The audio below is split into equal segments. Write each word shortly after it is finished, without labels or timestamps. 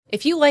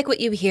If you like what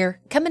you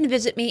hear, come and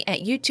visit me at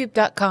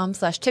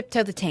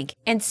youtube.com/tiptoethetank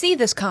and see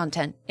this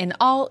content in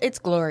all its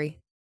glory.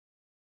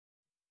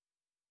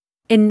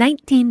 In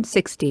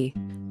 1960,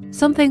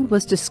 something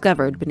was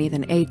discovered beneath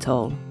an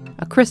atoll.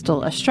 A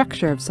crystal, a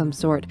structure of some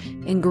sort,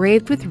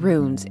 engraved with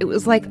runes. It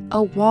was like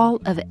a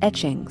wall of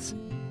etchings.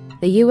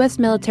 The U.S.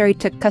 military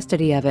took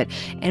custody of it,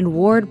 and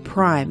Ward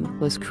Prime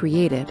was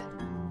created.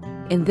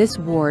 In this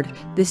ward,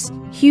 this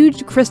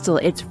huge crystal,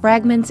 its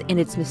fragments and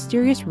its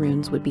mysterious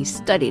runes would be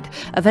studied,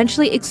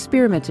 eventually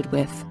experimented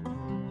with.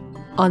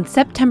 On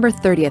September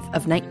 30th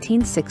of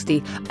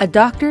 1960, a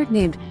doctor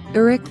named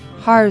Ulrich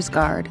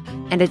Harsgaard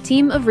and a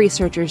team of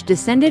researchers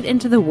descended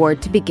into the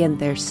ward to begin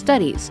their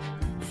studies.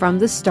 From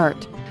the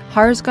start,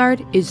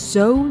 Harsgaard is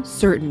so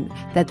certain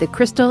that the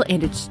crystal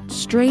and its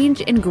strange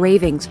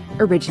engravings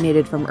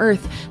originated from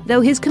Earth,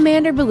 though his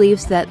commander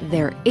believes that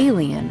they're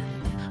alien.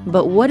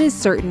 But what is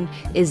certain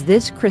is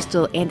this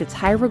crystal and its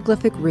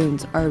hieroglyphic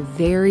runes are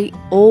very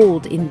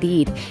old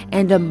indeed,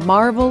 and a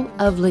marvel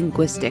of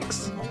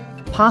linguistics.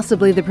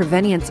 Possibly the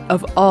provenience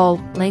of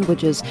all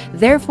languages,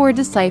 therefore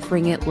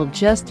deciphering it will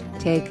just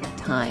take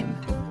time.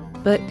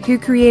 But who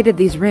created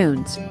these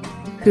runes?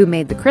 Who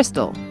made the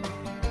crystal?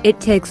 It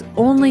takes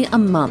only a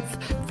month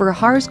for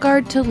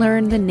Harsgaard to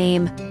learn the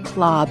name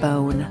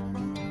Clawbone.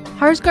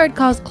 Harsgaard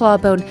calls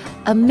Clawbone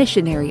a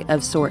missionary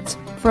of sorts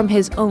from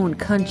his own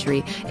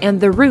country, and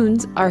the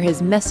runes are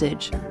his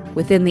message.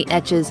 Within the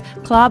etches,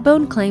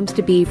 Clawbone claims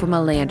to be from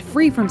a land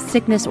free from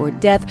sickness or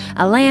death,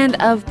 a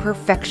land of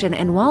perfection,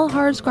 and while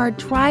Harsgaard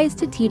tries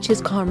to teach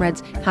his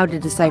comrades how to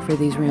decipher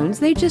these runes,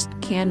 they just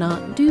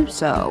cannot do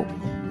so.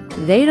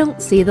 They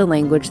don't see the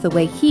language the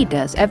way he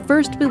does, at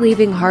first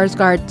believing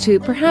Harsgaard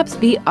to perhaps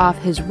be off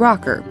his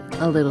rocker,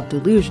 a little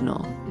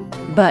delusional.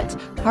 But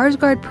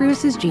Harsgaard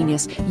proves his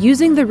genius,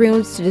 using the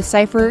runes to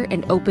decipher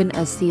and open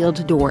a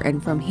sealed door,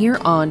 and from here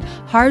on,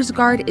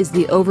 Harsgaard is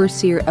the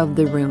overseer of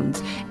the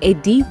runes, a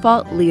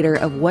default leader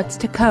of what's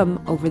to come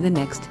over the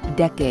next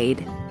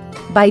decade.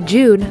 By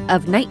June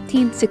of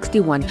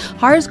 1961,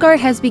 Harsgaard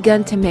has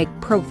begun to make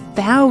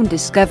profound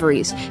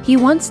discoveries. He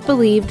once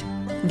believed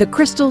the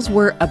crystals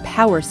were a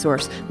power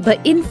source, but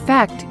in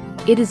fact,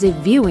 it is a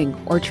viewing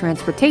or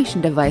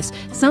transportation device,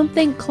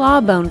 something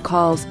Clawbone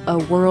calls a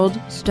world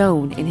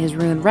stone in his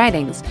rune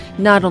writings.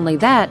 Not only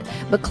that,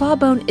 but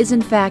Clawbone is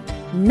in fact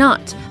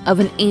not of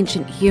an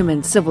ancient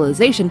human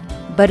civilization,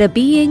 but a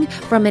being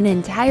from an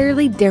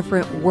entirely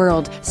different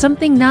world,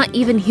 something not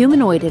even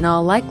humanoid in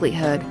all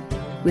likelihood.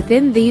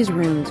 Within these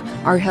runes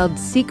are held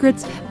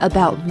secrets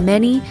about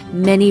many,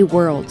 many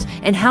worlds,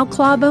 and how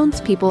Clawbone's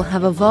people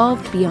have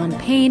evolved beyond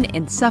pain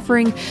and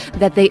suffering,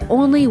 that they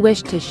only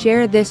wish to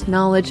share this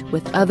knowledge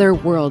with other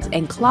worlds,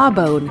 and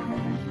Clawbone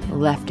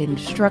left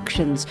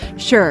instructions.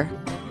 Sure,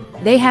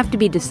 they have to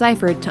be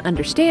deciphered to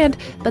understand,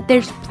 but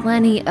there's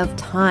plenty of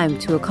time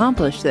to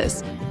accomplish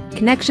this.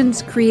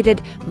 Connections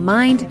created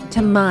mind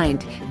to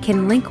mind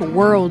can link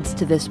worlds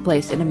to this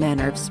place in a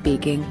manner of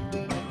speaking.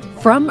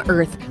 From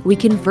Earth, we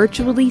can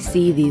virtually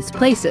see these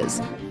places.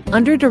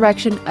 Under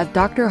direction of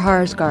Dr.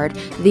 Harsgaard,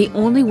 the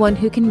only one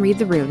who can read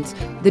the runes,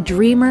 the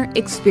Dreamer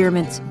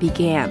experiments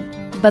began.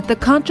 But the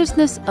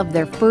consciousness of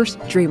their first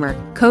dreamer,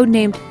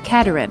 codenamed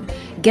Katerin,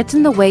 gets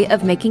in the way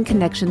of making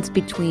connections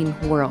between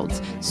worlds.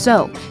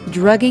 So,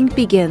 drugging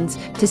begins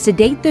to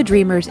sedate the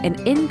dreamers and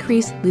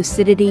increase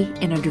lucidity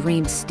in a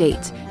dream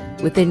state.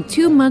 Within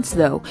 2 months,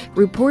 though,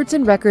 reports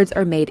and records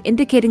are made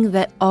indicating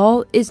that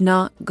all is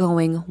not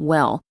going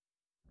well.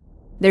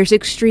 There's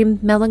extreme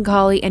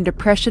melancholy and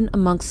depression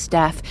amongst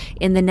staff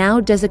in the now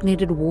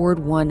designated Ward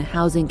 1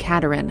 housing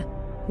Katerin.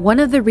 One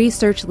of the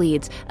research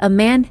leads, a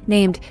man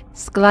named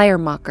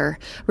Schleiermacher,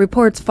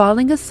 reports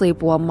falling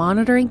asleep while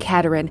monitoring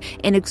Katerin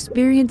and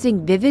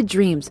experiencing vivid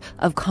dreams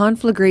of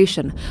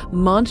conflagration,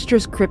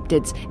 monstrous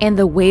cryptids, and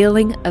the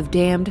wailing of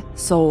damned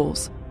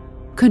souls.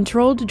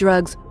 Controlled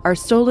drugs are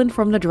stolen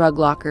from the drug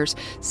lockers,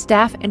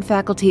 staff and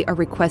faculty are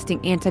requesting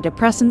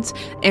antidepressants,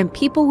 and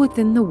people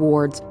within the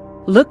wards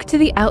look to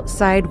the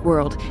outside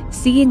world,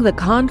 seeing the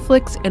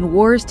conflicts and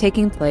wars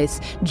taking place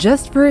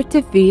just for it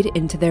to feed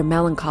into their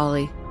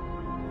melancholy.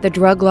 The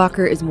drug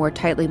locker is more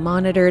tightly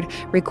monitored,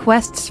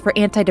 requests for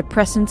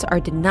antidepressants are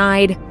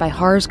denied by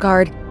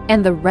Harsgaard,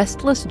 and the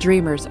restless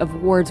dreamers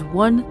of wards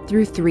 1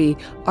 through 3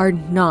 are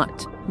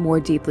not more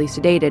deeply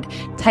sedated.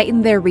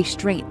 Tighten their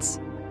restraints.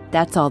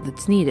 That's all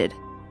that's needed.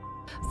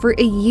 For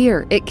a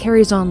year, it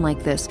carries on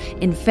like this.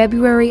 In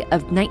February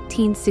of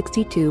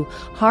 1962,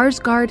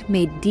 Harsgaard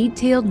made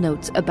detailed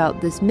notes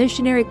about this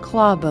missionary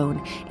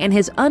Clawbone and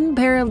his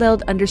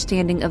unparalleled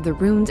understanding of the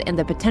runes and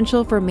the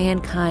potential for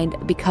mankind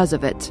because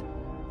of it.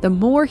 The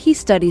more he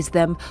studies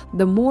them,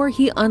 the more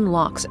he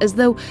unlocks, as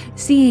though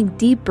seeing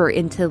deeper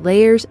into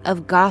layers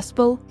of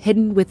gospel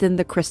hidden within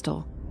the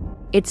crystal.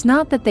 It's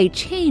not that they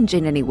change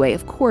in any way,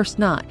 of course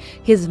not.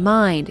 His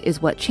mind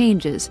is what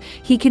changes.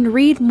 He can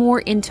read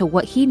more into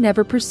what he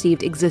never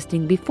perceived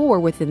existing before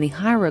within the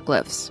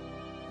hieroglyphs.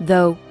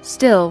 Though,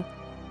 still,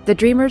 the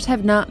dreamers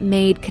have not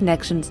made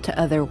connections to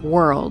other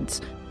worlds.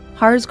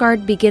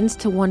 Harsgard begins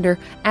to wonder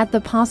at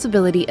the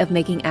possibility of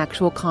making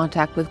actual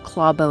contact with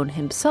Clawbone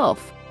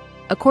himself.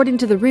 According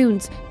to the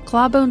runes,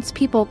 Clawbone's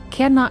people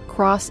cannot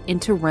cross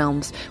into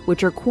realms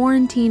which are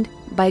quarantined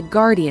by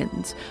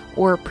guardians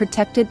or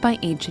protected by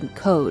ancient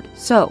code.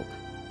 So,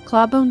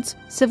 Clawbone's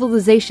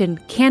civilization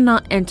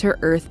cannot enter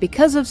Earth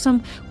because of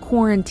some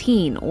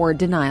quarantine or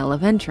denial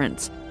of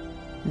entrance.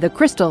 The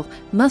crystal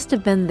must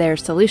have been their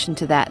solution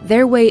to that,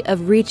 their way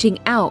of reaching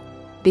out,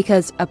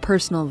 because a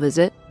personal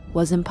visit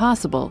was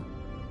impossible.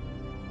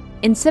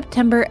 In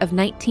September of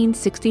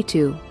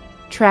 1962,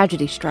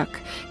 tragedy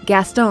struck.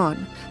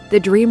 Gaston, the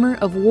dreamer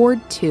of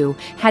Ward 2,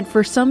 had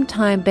for some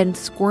time been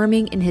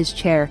squirming in his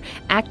chair,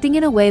 acting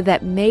in a way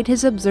that made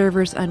his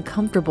observers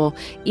uncomfortable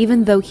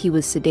even though he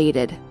was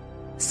sedated.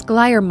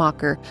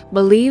 Schleiermacher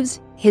believes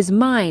his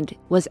mind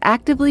was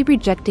actively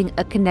rejecting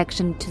a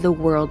connection to the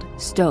world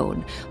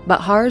stone,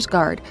 but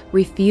Harsgard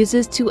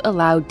refuses to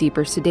allow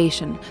deeper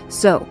sedation,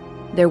 so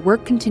their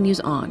work continues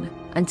on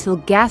until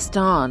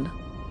Gaston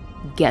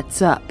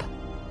gets up.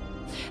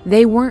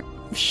 They weren't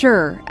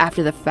sure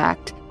after the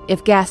fact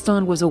if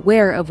Gaston was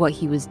aware of what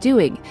he was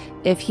doing,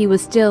 if he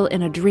was still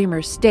in a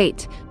dreamer's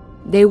state.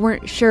 They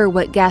weren't sure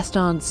what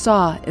Gaston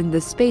saw in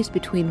the space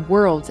between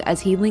worlds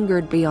as he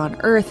lingered beyond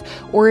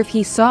Earth, or if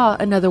he saw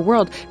another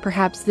world,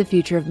 perhaps the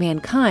future of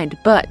mankind.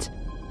 But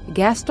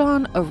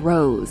Gaston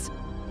arose,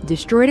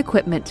 destroyed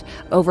equipment,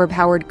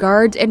 overpowered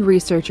guards and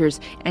researchers,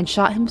 and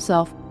shot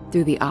himself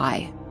through the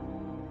eye.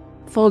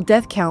 Full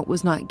death count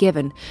was not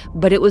given,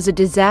 but it was a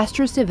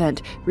disastrous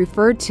event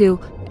referred to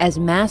as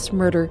mass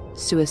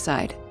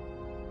murder-suicide.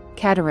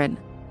 Katerin,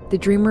 the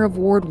dreamer of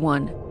Ward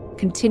 1,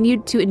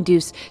 continued to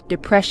induce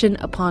depression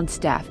upon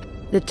staff.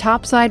 The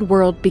topside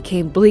world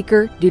became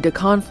bleaker due to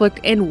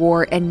conflict and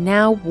war, and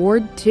now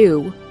Ward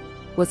 2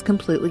 was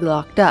completely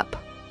locked up.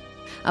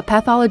 A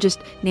pathologist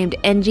named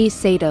Enji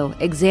Sato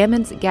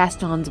examines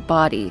Gaston's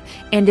body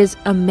and is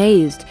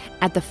amazed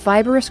at the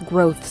fibrous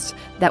growths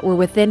that were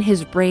within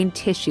his brain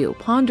tissue,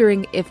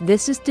 pondering if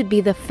this is to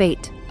be the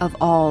fate of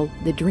all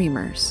the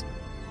dreamers.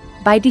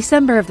 By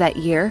December of that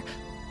year,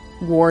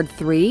 Ward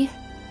 3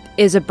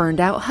 is a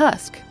burned-out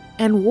husk,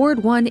 and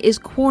Ward 1 is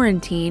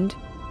quarantined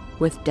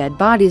with dead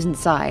bodies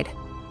inside.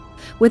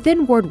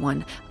 Within Ward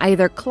 1,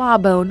 either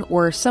Clawbone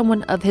or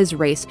someone of his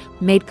race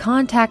made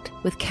contact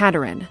with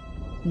Katerin.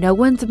 No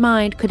one's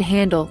mind could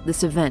handle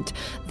this event.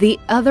 The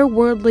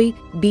otherworldly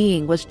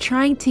being was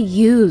trying to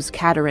use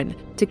Katerin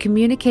to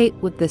communicate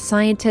with the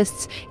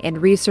scientists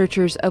and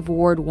researchers of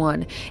Ward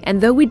 1,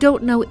 and though we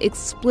don't know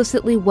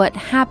explicitly what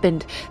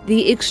happened,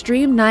 the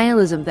extreme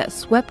nihilism that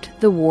swept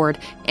the ward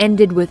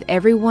ended with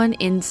everyone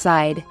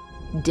inside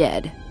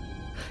dead,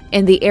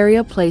 and the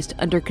area placed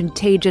under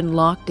contagion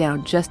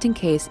lockdown just in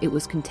case it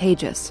was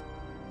contagious.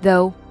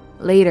 Though,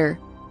 later,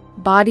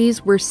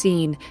 bodies were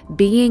seen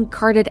being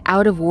carted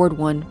out of Ward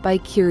 1 by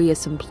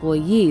curious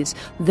employees,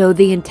 though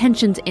the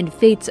intentions and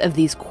fates of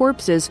these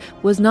corpses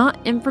was not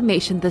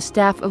information the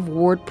staff of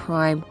Ward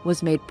Prime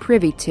was made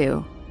privy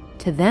to.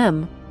 To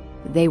them,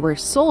 they were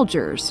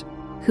soldiers,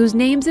 whose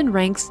names and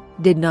ranks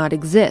did not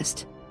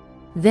exist.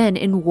 Then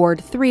in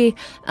Ward 3,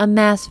 a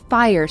mass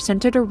fire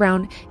centered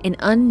around an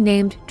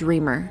unnamed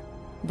dreamer,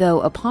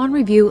 though upon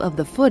review of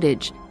the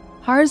footage,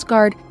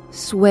 Harsgard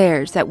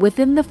swears that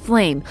within the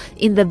flame,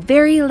 in the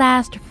very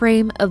last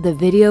frame of the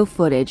video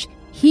footage,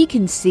 he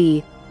can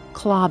see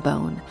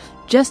Clawbone,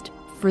 just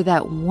for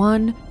that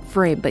one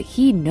frame, but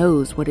he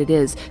knows what it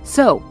is.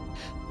 So,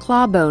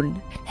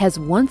 Clawbone has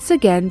once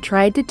again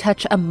tried to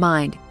touch a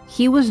mind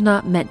he was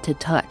not meant to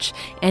touch,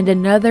 and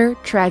another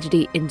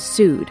tragedy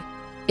ensued.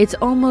 It's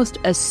almost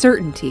a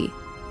certainty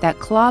that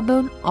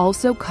Clawbone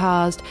also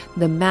caused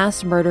the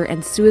mass murder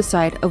and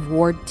suicide of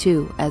Ward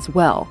 2 as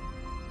well.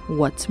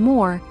 What's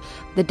more,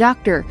 the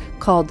doctor,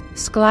 called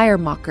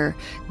Schleiermacher,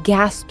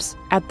 gasps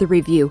at the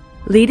review,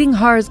 leading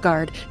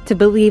Harsgard to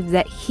believe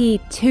that he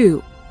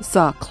too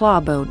saw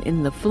Clawbone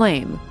in the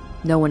flame.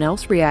 No one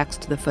else reacts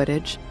to the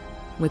footage.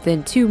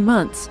 Within 2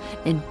 months,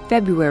 in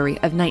February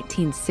of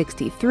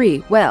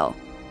 1963,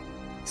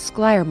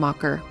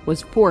 Schleiermacher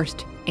was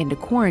forced into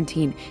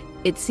quarantine.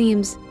 It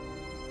seems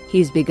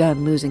he's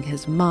begun losing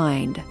his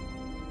mind.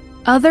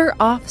 Other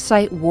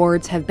off-site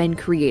wards have been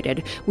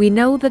created. We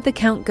know that the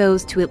count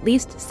goes to at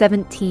least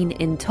 17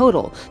 in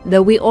total,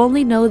 though we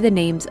only know the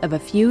names of a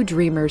few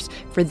dreamers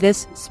for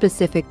this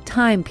specific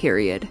time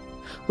period.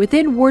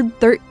 Within Ward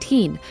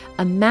 13,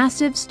 a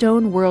massive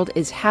stone world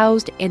is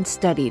housed and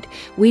studied.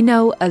 We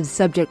know of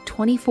Subject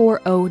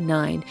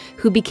 2409,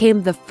 who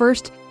became the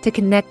first to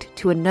connect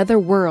to another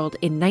world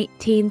in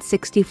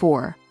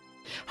 1964.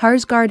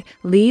 Harsgard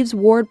leaves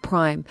Ward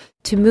Prime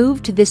to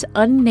move to this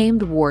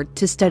unnamed ward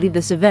to study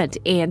this event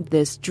and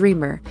this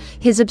dreamer.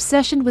 His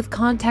obsession with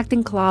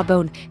contacting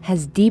Clawbone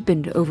has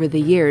deepened over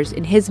the years.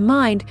 In his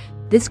mind,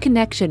 this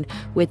connection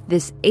with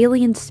this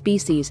alien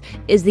species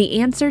is the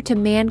answer to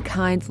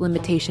mankind's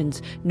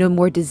limitations. No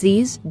more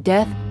disease,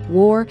 death,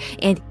 war,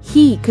 and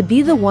he could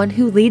be the one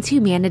who leads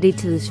humanity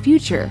to this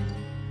future.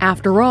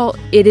 After all,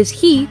 it is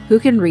he who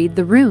can read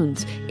the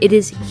runes. It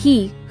is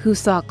he who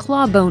saw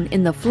Clawbone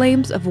in the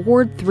flames of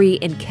Ward 3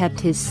 and kept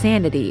his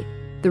sanity.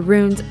 The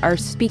runes are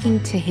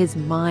speaking to his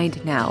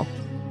mind now.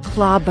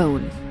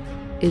 Clawbone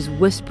is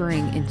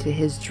whispering into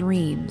his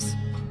dreams.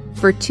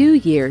 For 2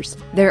 years,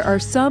 there are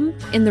some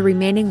in the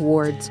remaining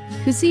wards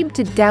who seem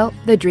to doubt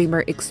the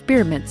Dreamer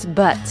experiments,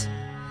 but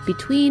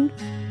between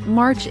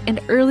March and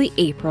early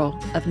April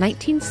of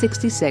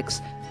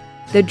 1966,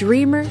 the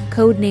Dreamer,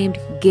 codenamed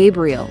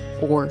Gabriel,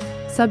 or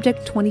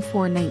Subject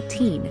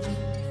 2419,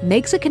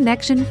 makes a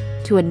connection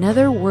to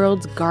another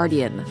world's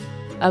guardian,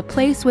 a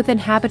place with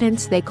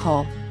inhabitants they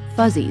call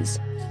Fuzzies.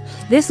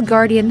 This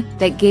guardian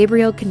that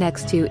Gabriel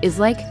connects to is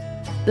like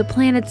the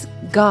planet's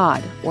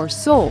god or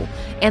soul,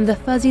 and the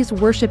Fuzzies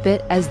worship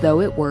it as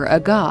though it were a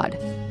god,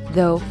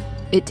 though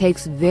it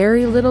takes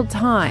very little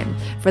time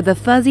for the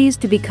Fuzzies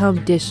to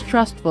become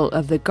distrustful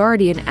of the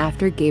guardian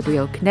after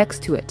Gabriel connects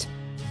to it.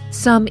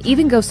 Some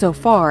even go so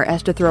far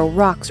as to throw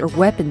rocks or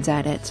weapons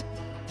at it.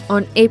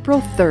 On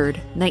April 3rd,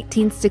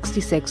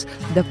 1966,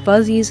 the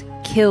Fuzzies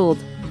killed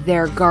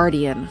their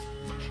guardian.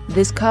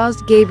 This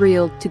caused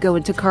Gabriel to go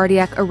into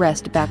cardiac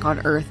arrest back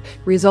on Earth,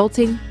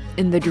 resulting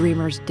in the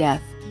Dreamer's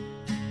death.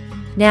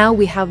 Now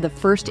we have the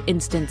first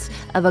instance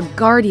of a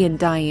guardian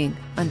dying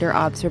under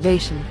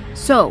observation.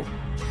 So,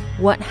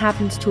 what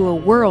happens to a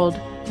world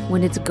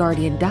when its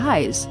guardian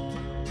dies?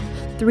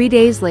 3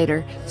 days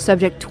later,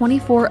 Subject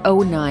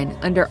 2409,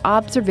 under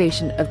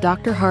observation of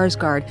Dr.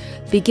 Harsgaard,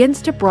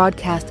 begins to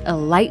broadcast a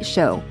light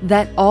show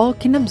that all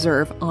can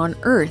observe on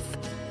Earth,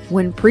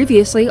 when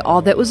previously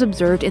all that was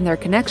observed in their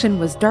connection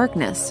was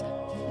darkness.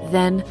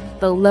 Then,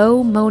 the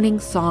low moaning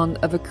song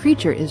of a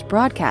creature is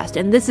broadcast,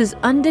 and this is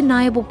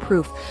undeniable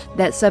proof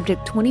that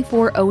Subject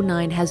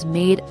 2409 has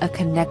made a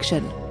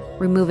connection,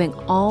 removing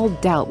all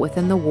doubt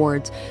within the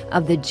wards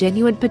of the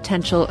genuine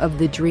potential of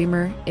the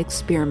Dreamer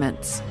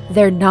experiments.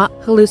 They're not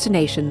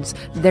hallucinations,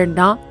 they're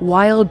not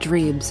wild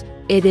dreams.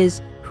 It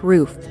is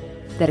proof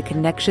that a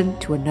connection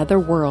to another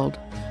world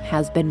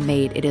has been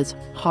made. It is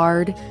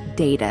hard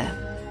data.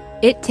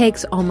 It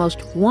takes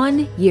almost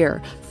 1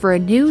 year for a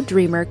new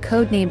Dreamer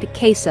codenamed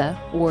Kesa,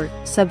 or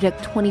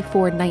Subject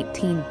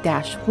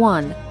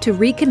 2419-1, to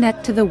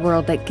reconnect to the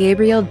world that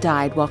Gabriel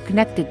died while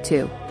connected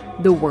to,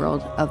 the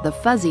world of the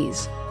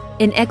Fuzzies.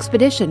 An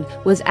expedition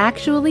was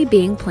actually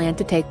being planned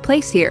to take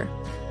place here.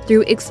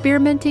 Through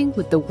experimenting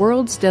with the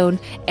World Stone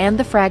and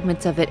the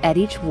fragments of it at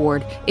each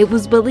ward, it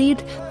was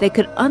believed they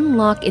could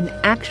unlock an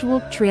actual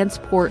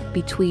transport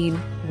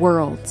between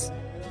worlds.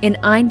 An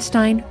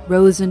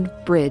Einstein-Rosen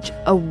bridge,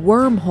 a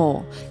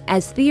wormhole,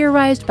 as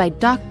theorized by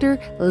Dr.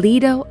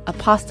 Leto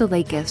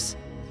Apostolakis.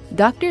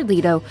 Dr.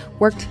 Leto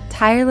worked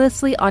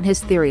tirelessly on his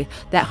theory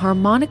that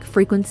harmonic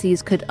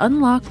frequencies could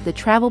unlock the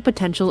travel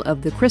potential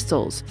of the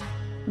crystals.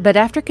 But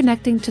after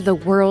connecting to the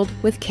world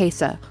with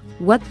Kesa,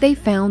 what they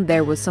found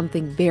there was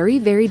something very,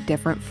 very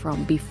different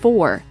from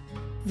before.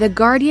 The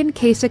guardian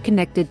Kesa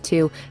connected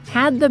to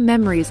had the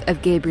memories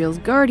of Gabriel's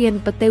guardian,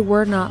 but they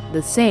were not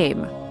the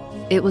same.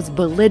 It was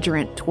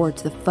belligerent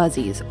towards the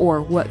Fuzzies,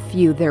 or what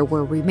few there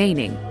were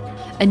remaining.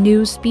 A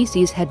new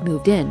species had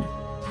moved in,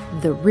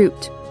 the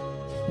Root.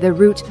 The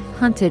Root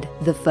hunted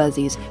the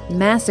Fuzzies,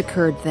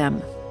 massacred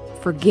them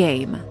for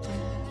game.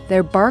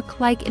 Their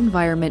bark-like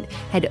environment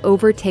had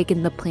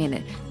overtaken the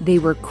planet. They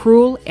were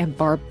cruel and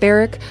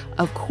barbaric.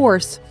 Of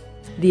course,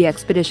 the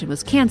expedition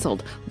was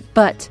canceled,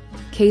 but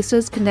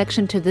Kesa's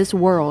connection to this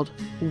world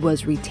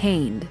was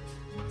retained.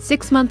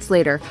 6 months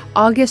later,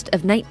 August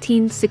of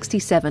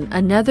 1967,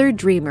 another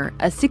Dreamer,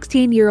 a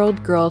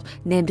 16-year-old girl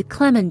named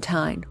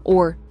Clementine,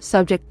 or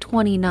Subject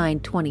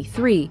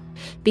 2923,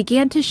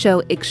 began to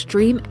show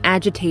extreme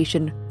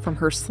agitation from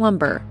her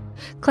slumber.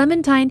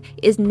 Clementine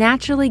is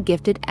naturally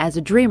gifted as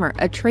a dreamer,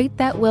 a trait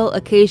that will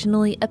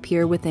occasionally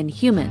appear within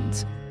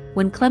humans.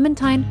 When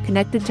Clementine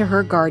connected to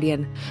her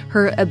guardian,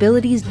 her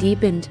abilities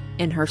deepened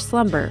in her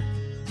slumber.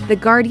 The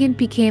guardian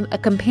became a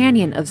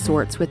companion of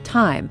sorts with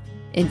time.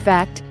 In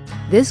fact,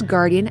 this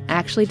guardian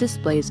actually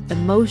displays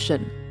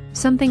emotion,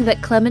 something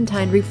that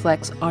Clementine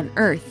reflects on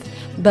Earth.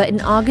 But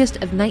in August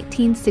of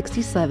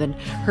 1967,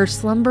 her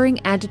slumbering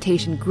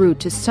agitation grew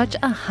to such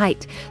a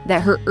height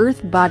that her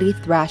Earth body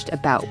thrashed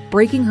about,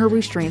 breaking her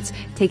restraints,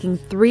 taking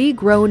 3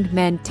 grown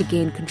men to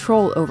gain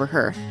control over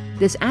her.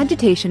 This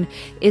agitation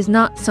is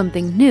not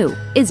something new,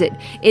 is it?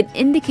 It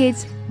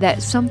indicates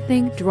that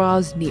something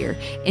draws near,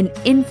 an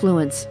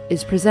influence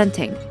is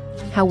presenting.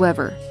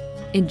 However,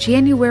 in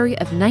January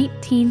of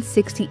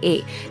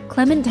 1968,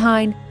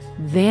 Clementine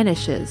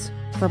vanishes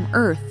from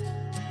Earth.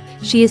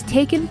 She is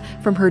taken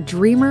from her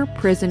Dreamer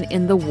prison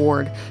in the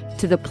ward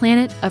to the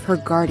planet of her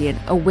guardian,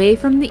 away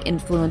from the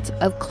influence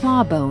of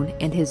Clawbone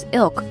and his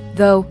ilk,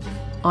 though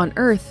on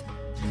Earth,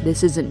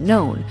 this isn't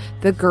known.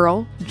 The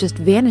girl just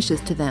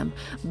vanishes to them.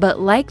 But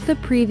like the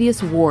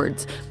previous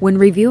wards, when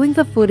reviewing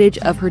the footage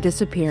of her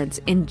disappearance,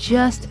 in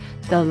just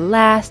the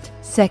last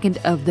second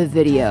of the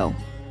video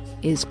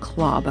is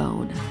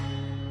Clawbone.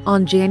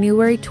 On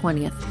January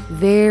 20th,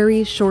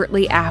 very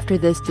shortly after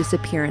this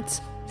disappearance,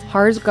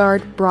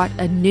 Harsgaard brought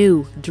a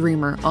new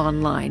Dreamer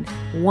online,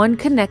 one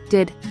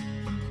connected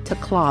to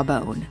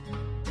Clawbone.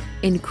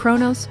 In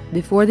Chronos,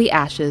 Before the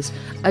Ashes,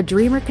 a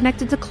dreamer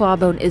connected to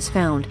Clawbone is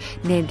found,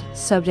 named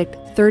Subject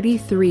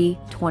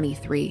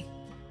 3323.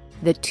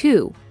 The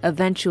two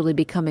eventually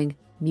becoming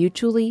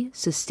mutually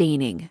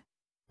sustaining.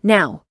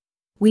 Now,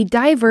 we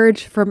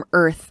diverge from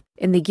Earth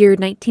in the year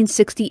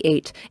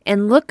 1968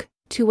 and look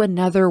to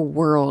another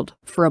world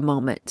for a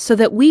moment so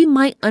that we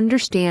might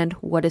understand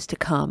what is to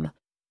come.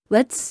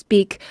 Let's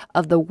speak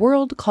of the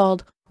world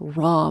called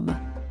Rom,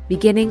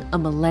 beginning a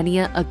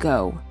millennia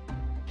ago.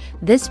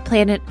 This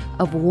planet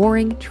of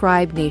warring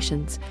tribe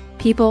nations,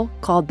 people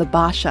called the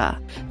Basha,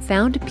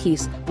 found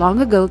peace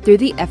long ago through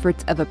the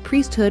efforts of a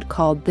priesthood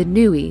called the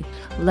Nui,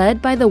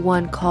 led by the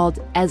one called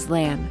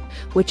Eslan,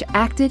 which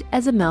acted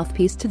as a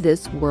mouthpiece to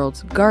this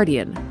world's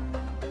guardian.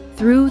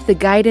 Through the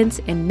guidance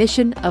and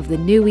mission of the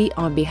Nui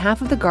on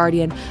behalf of the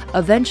Guardian,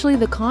 eventually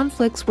the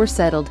conflicts were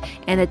settled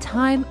and a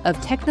time of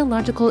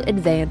technological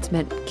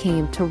advancement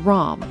came to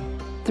Rom.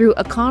 Through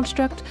a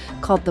construct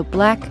called the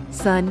Black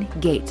Sun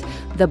Gate,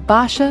 the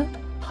Basha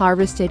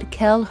harvested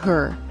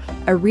Kel-Hur,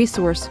 a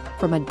resource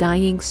from a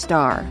dying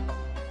star.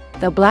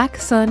 The Black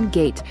Sun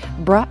Gate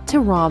brought to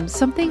Rom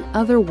something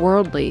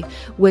otherworldly,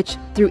 which,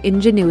 through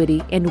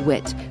ingenuity and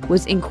wit,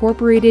 was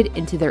incorporated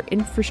into their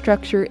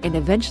infrastructure and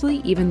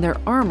eventually even their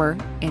armor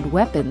and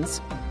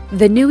weapons.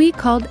 The Nui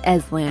called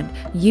Eslan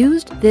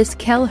used this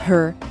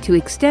Kel-Hur to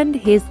extend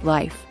his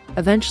life,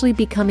 eventually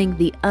becoming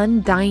the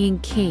undying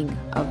king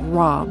of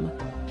Rom.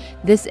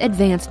 This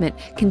advancement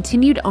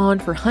continued on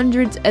for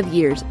hundreds of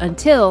years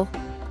until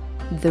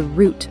the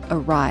Root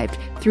arrived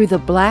through the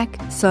Black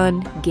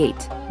Sun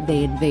Gate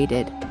they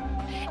invaded.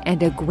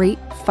 And a great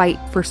fight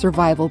for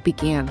survival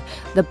began.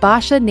 The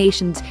Basha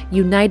nations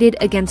united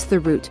against the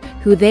Root,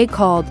 who they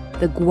called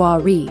the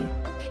Gwari.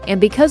 And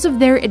because of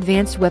their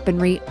advanced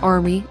weaponry,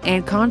 army,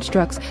 and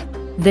constructs,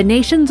 the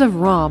nations of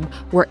Rom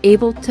were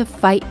able to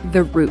fight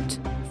the Root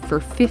for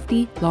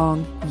 50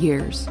 long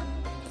years.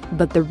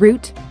 But the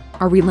Root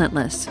are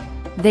relentless.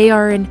 They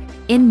are an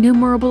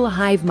innumerable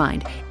hive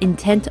mind,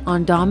 intent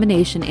on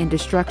domination and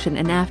destruction,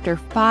 and after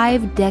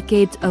 5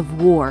 decades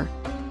of war,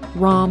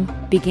 Rom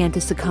began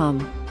to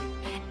succumb.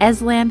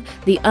 Eslan,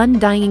 the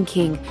Undying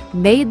King,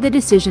 made the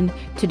decision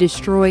to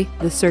destroy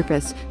the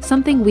surface,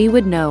 something we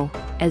would know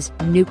as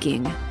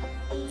nuking.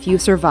 Few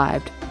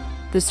survived.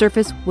 The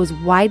surface was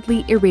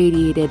widely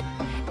irradiated,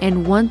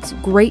 and once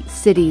great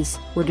cities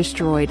were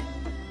destroyed.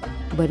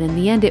 But in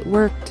the end it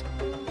worked.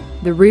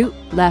 The Root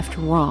left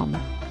Rom,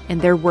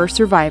 and there were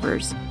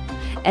survivors.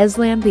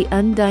 Eslan, the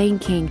Undying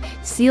King,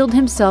 sealed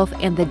himself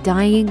and the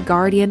dying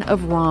guardian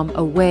of Rom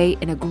away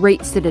in a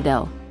great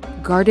citadel,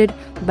 guarded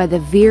by the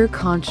Vir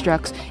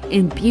constructs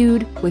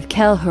imbued with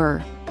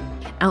Kel-Hur.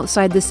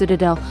 Outside the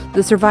citadel,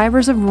 the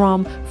survivors of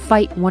Rom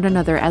fight one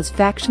another as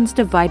factions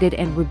divided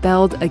and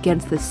rebelled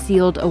against the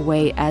sealed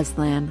away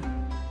Eslan.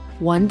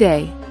 One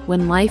day,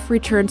 when life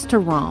returns to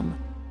Rom,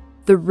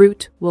 the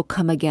Root will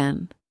come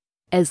again.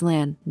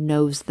 Eslan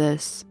knows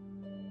this.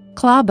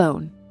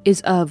 Clawbone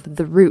is of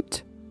the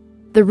Root.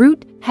 The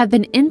Root have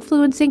been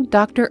influencing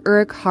Dr.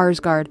 Ulrich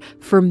Harsgard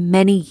for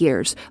many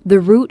years. The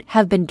Root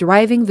have been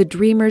driving the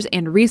dreamers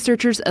and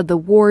researchers of the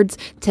wards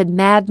to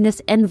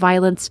madness and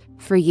violence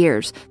for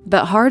years.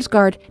 But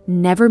Harsgard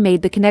never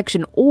made the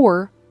connection,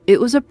 or it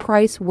was a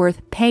price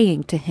worth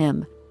paying to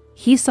him.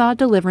 He saw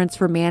deliverance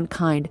for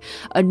mankind,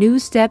 a new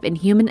step in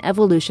human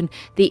evolution,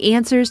 the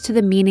answers to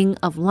the meaning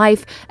of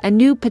life, a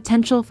new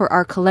potential for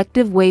our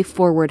collective way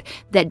forward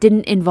that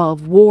didn't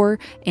involve war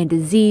and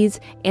disease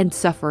and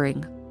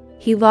suffering.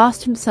 He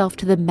lost himself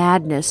to the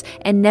madness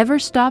and never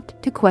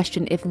stopped to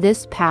question if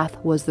this path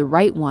was the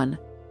right one.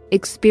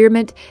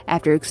 Experiment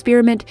after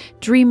experiment,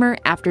 dreamer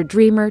after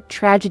dreamer,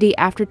 tragedy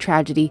after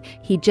tragedy,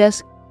 he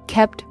just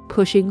kept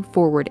pushing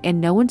forward,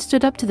 and no one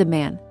stood up to the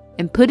man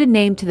and put a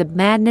name to the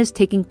madness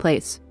taking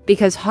place.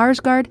 Because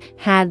Harsgard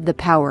had the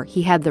power,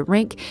 he had the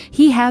rank,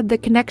 he had the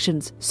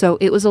connections, so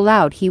it was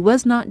allowed. He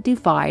was not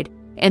defied,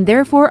 and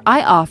therefore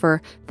I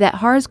offer that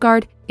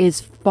Harsgard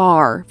is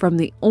far from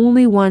the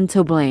only one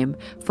to blame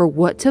for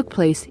what took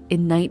place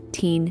in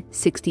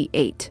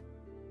 1968.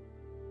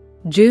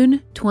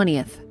 June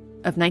 20th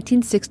of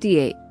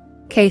 1968,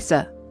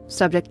 Kesa,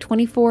 Subject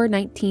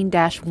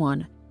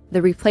 2419-1,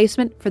 the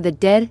replacement for the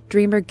dead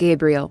dreamer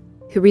Gabriel,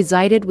 who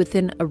resided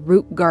within a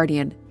Root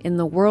guardian in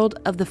the world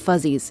of the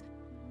Fuzzies,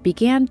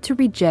 began to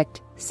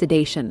reject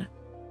sedation.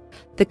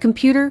 The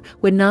computer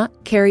would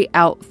not carry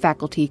out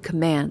faculty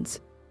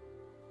commands.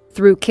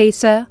 Through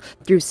Kesa,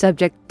 through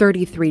Subject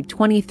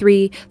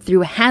 3323,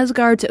 through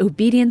Harsgard's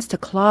obedience to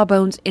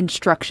Clawbone's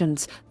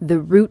instructions, the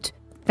Root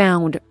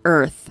found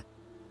Earth.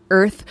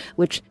 Earth,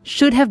 which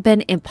should have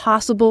been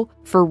impossible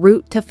for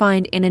Root to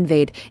find and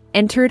invade,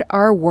 entered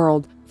our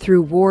world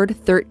through Ward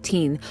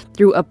 13,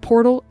 through a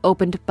portal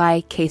opened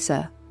by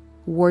Kesa.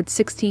 Ward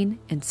 16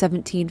 and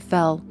 17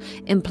 fell,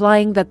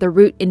 implying that the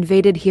Root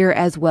invaded here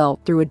as well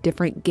through a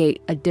different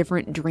gate, a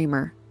different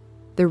dreamer.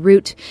 The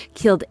Root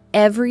killed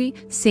every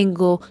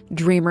single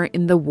dreamer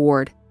in the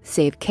ward,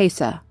 save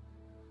Kesa.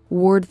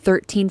 Ward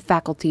 13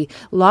 faculty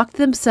locked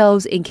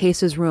themselves in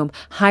Case's room,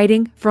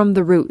 hiding from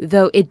the root,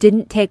 though it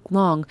didn't take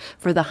long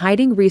for the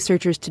hiding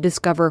researchers to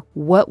discover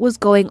what was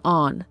going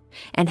on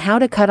and how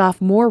to cut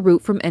off more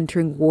root from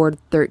entering Ward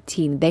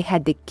 13. They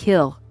had to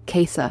kill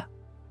Case.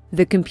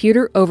 The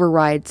computer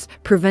overrides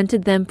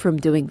prevented them from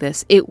doing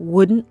this. It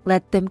wouldn't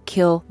let them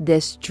kill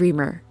this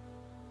dreamer.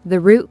 The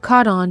root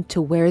caught on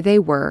to where they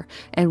were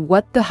and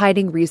what the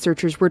hiding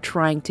researchers were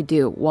trying to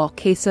do while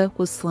Case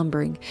was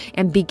slumbering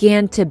and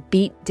began to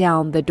beat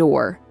down the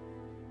door.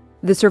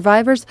 The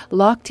survivors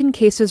locked in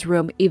Case's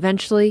room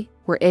eventually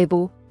were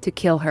able to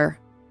kill her,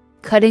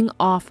 cutting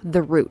off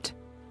the root.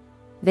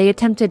 They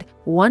attempted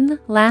one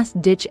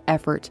last-ditch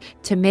effort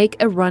to make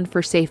a run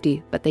for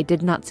safety, but they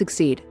did not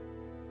succeed.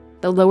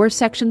 The lower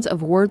sections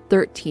of Ward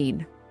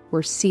 13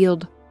 were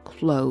sealed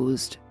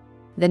closed.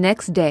 The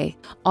next day,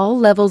 all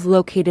levels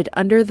located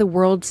under the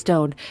World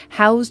Stone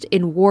housed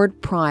in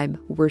Ward Prime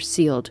were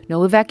sealed.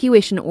 No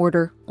evacuation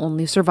order,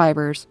 only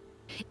survivors.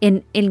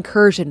 An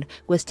incursion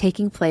was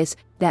taking place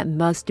that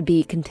must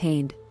be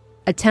contained.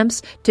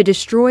 Attempts to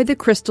destroy the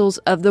crystals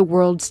of the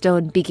World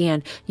Stone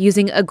began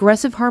using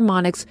aggressive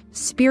harmonics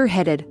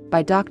spearheaded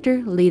by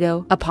Dr.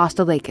 Leto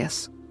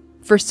Apostolakis.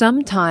 For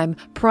some time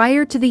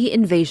prior to the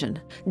invasion,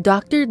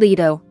 Dr.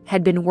 Leto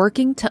had been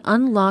working to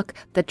unlock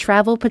the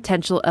travel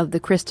potential of the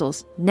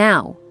crystals.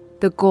 Now,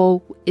 the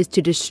goal is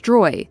to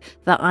destroy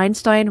the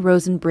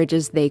Einstein-Rosen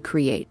bridges they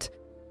create.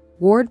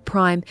 Ward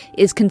Prime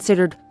is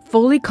considered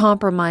fully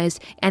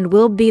compromised and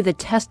will be the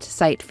test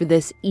site for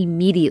this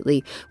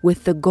immediately,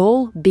 with the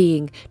goal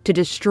being to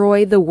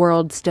destroy the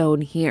World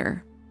Stone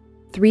here.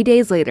 3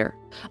 days later,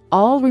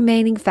 all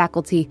remaining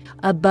faculty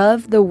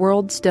above the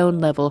World Stone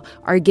level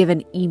are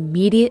given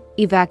immediate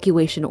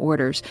evacuation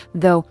orders,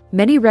 though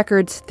many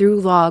records through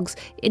logs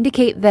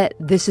indicate that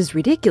this is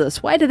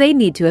ridiculous. Why do they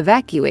need to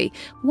evacuate?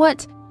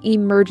 What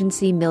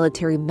emergency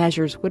military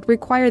measures would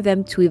require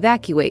them to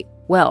evacuate?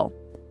 Well,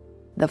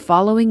 the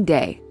following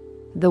day,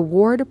 the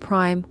Ward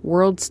Prime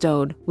World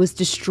Stone was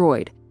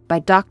destroyed by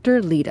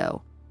Dr.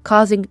 Leto,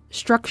 causing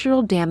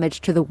structural damage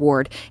to the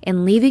ward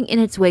and leaving in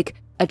its wake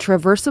a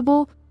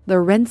traversable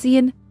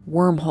Lorentzian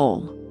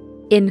wormhole.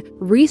 In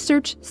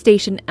Research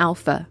Station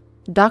Alpha,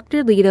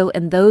 Dr. Leto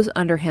and those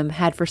under him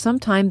had for some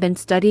time been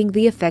studying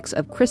the effects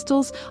of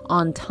crystals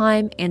on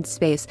time and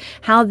space,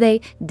 how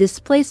they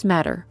displace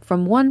matter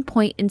from one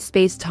point in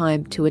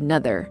space-time to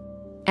another.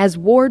 As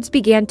wards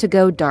began to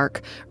go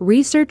dark,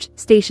 Research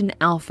Station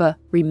Alpha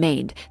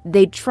remained.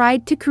 They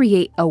tried to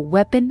create a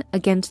weapon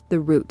against the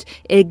root,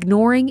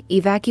 ignoring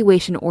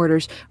evacuation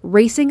orders,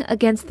 racing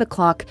against the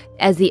clock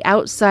as the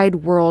outside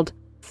world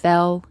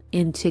fell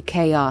into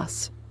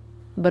chaos.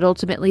 But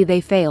ultimately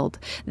they failed.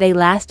 They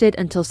lasted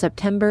until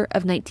September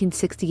of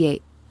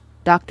 1968.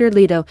 Dr.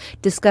 Leto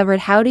discovered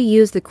how to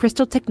use the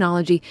crystal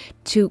technology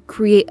to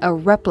create a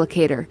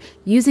replicator,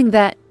 using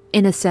that,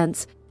 in a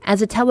sense, as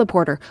a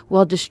teleporter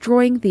while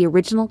destroying the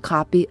original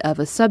copy of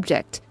a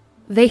subject.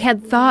 They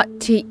had thought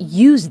to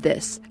use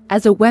this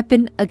as a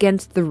weapon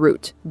against the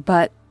root,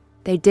 but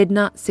they did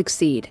not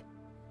succeed.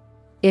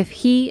 If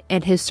he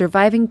and his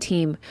surviving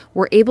team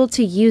were able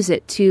to use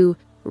it to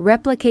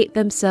replicate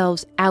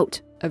themselves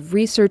out of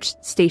Research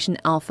Station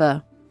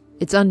Alpha,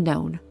 it's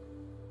unknown.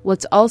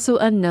 What's also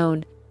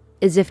unknown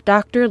is if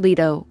Dr.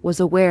 Leto was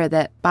aware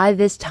that by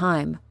this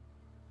time,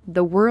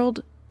 the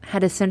world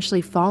had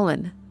essentially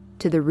fallen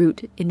to the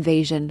root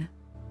invasion.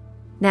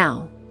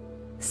 Now,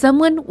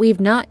 someone we've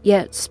not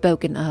yet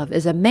spoken of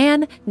is a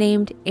man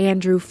named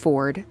Andrew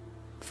Ford.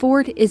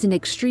 Ford is an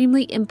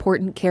extremely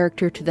important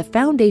character to the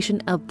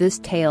foundation of this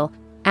tale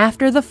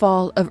after the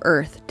fall of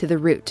Earth to the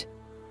root.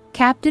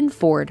 Captain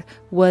Ford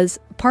was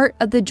part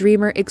of the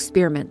Dreamer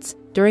experiments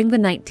during the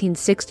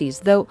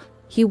 1960s, though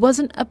he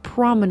wasn't a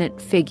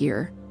prominent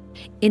figure.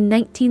 In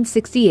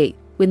 1968,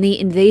 when the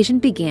invasion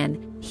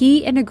began,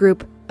 he and a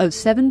group of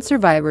 7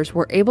 survivors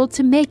were able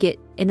to make it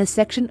in a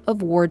section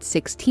of Ward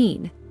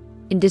 16.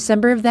 In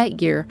December of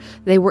that year,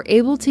 they were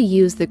able to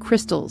use the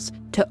crystals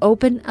to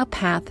open a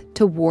path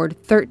to Ward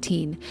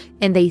 13,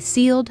 and they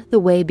sealed the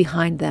way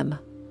behind them.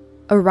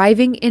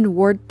 Arriving in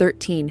Ward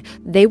 13,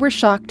 they were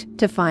shocked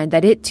to find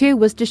that it too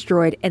was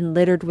destroyed and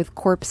littered with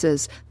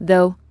corpses,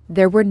 though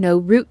there were no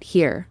root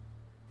here.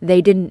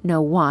 They didn't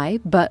know why,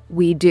 but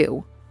we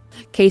do.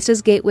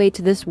 Case's gateway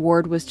to this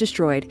ward was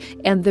destroyed,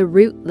 and the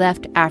root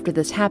left after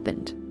this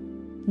happened.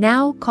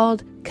 Now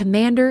called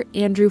Commander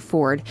Andrew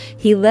Ford,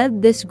 he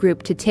led this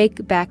group to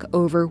take back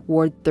over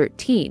Ward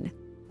 13,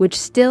 which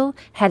still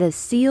had a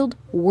sealed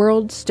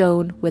world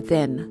stone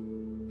within.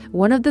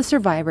 One of the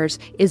survivors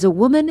is a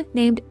woman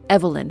named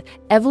Evelyn.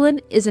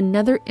 Evelyn is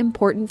another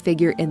important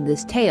figure in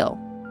this tale.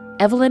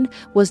 Evelyn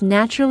was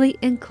naturally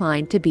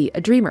inclined to be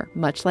a dreamer,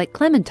 much like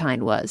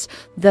Clementine was,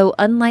 though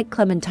unlike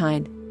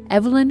Clementine,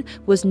 Evelyn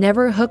was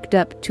never hooked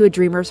up to a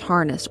dreamer's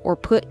harness or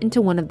put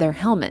into one of their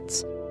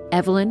helmets.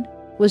 Evelyn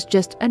was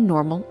just a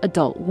normal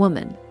adult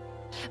woman.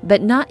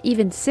 But not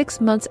even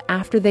 6 months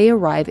after they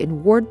arrive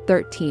in Ward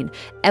 13,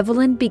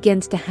 Evelyn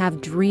begins to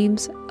have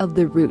dreams of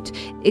the Root,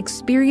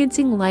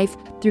 experiencing life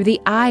through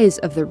the eyes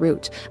of the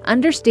Root,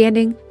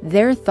 understanding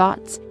their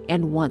thoughts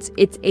and wants.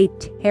 It's a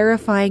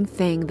terrifying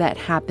thing that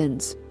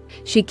happens.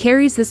 She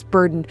carries this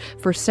burden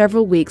for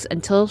several weeks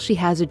until she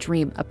has a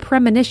dream, a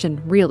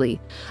premonition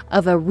really,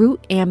 of a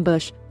Root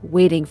ambush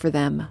waiting for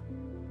them.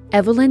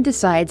 Evelyn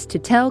decides to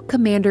tell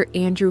Commander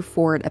Andrew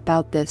Ford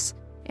about this,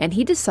 and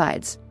he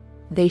decides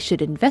they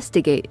should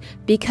investigate.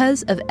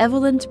 Because of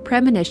Evelyn's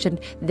premonition,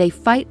 they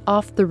fight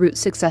off the Root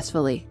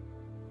successfully.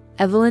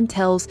 Evelyn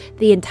tells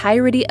the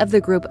entirety of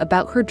the group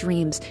about her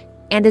dreams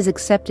and is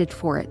accepted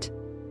for it.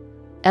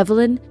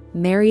 Evelyn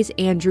marries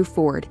Andrew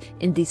Ford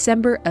in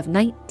December of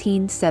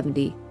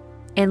 1970,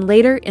 and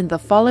later in the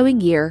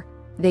following year,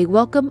 they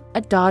welcome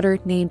a daughter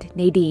named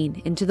Nadine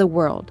into the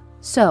world.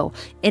 So,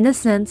 in a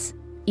sense,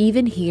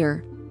 even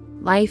here,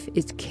 life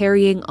is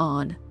carrying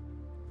on.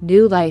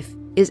 New life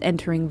is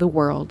entering the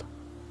world.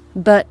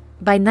 But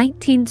by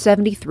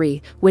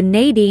 1973, when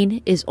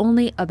Nadine is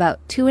only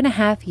about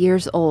 2.5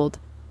 years old,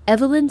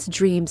 Evelyn's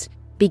dreams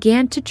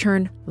began to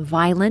turn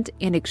violent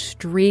and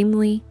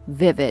extremely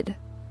vivid.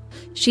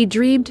 She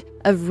dreamed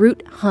of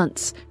Root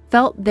hunts,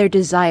 felt their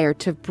desire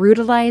to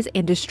brutalize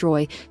and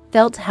destroy,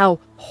 felt how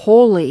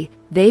wholly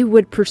they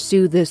would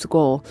pursue this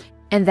goal,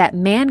 and that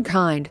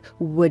mankind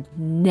would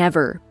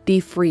never be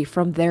free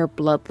from their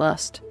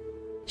bloodlust.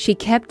 She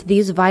kept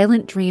these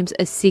violent dreams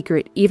a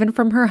secret, even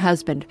from her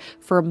husband,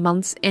 for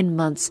months and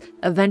months,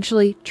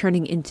 eventually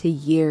turning into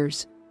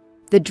years.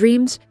 The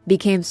dreams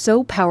became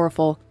so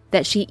powerful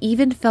that she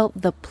even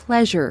felt the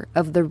pleasure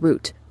of the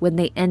Root when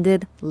they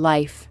ended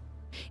life.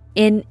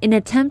 In an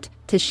attempt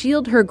to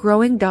shield her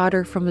growing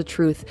daughter from the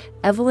truth,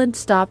 Evelyn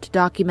stopped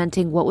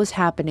documenting what was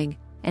happening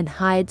and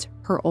hides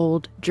her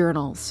old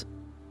journals.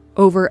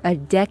 Over a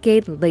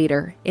decade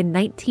later, in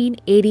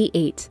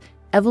 1988,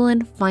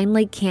 Evelyn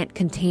finally can't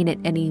contain it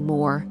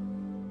anymore.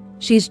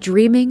 She's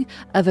dreaming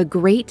of a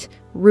great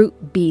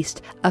Root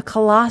beast, a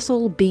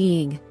colossal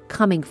being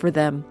coming for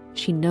them.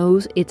 She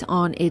knows it's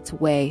on its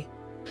way.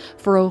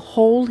 For a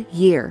whole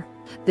year,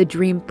 the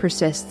dream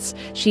persists.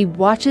 She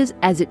watches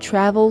as it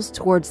travels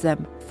towards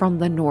them from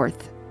the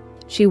north.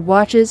 She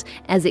watches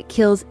as it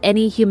kills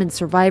any human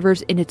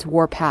survivors in its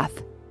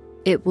warpath.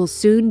 It will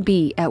soon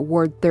be at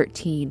Ward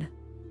 13.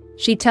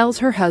 She tells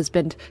her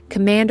husband,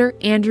 Commander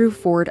Andrew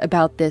Ford,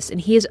 about this,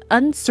 and he is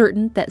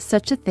uncertain that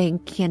such a thing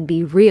can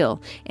be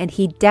real, and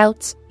he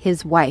doubts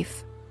his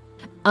wife.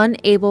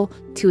 Unable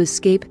to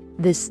escape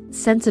this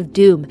sense of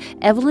doom,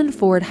 Evelyn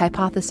Ford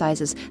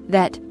hypothesizes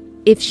that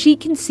if she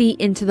can see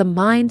into the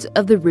minds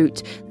of the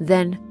Root,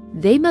 then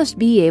they must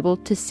be able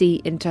to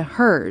see into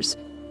hers.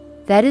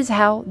 That is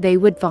how they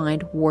would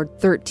find Ward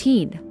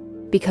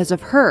 13, because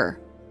of her.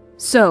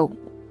 So,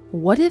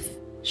 what if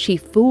she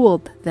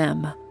fooled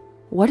them?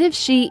 What if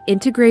she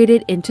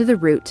integrated into the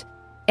Root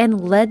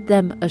and led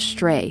them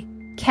astray,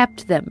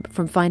 kept them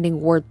from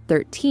finding Ward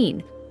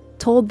 13,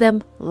 told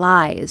them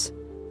lies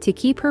to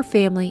keep her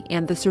family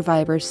and the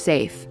survivors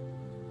safe?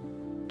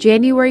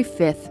 January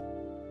 5th,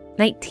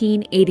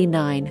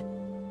 1989,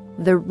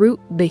 the Root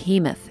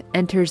behemoth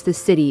enters the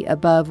city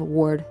above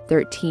Ward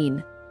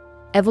 13.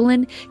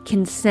 Evelyn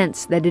can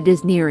sense that it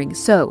is nearing,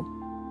 so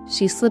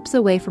she slips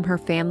away from her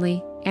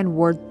family and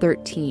Ward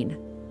 13,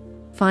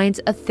 finds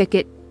a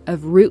thicket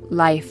of Root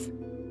life,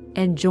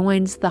 and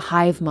joins the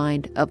hive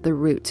mind of the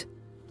Root,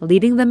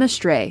 leading them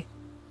astray,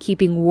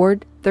 keeping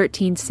Ward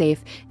 13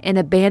 safe, and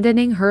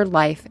abandoning her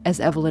life as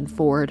Evelyn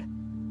Ford.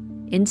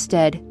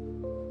 Instead,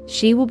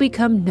 she will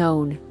become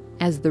known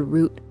as the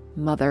Root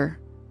Mother.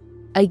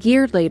 A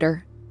year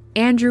later,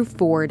 Andrew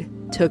Ford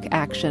took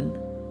action.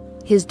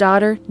 His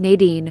daughter,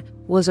 Nadine,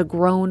 was a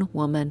grown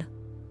woman.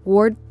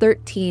 Ward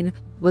 13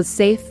 was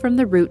safe from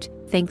the Root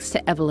thanks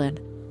to Evelyn.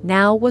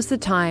 Now was the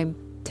time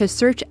to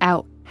search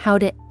out how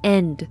to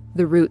end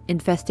the Root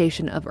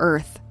infestation of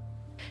Earth.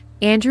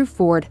 Andrew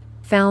Ford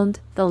found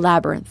the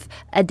Labyrinth,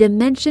 a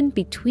dimension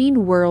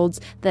between worlds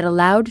that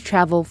allowed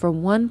travel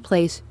from one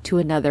place to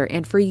another,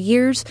 and for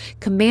years,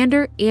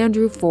 Commander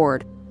Andrew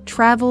Ford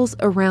travels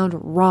around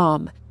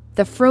Rom,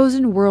 the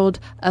frozen world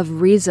of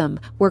Rizum,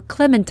 where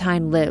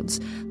Clementine lives,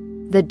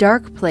 the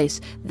dark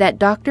place that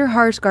Dr.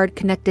 Harsgard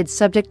connected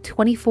Subject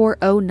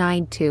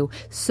 24092 to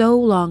so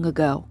long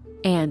ago,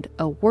 and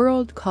a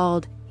world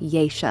called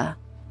Yesha.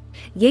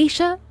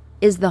 Yesha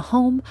is the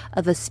home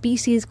of a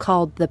species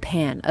called the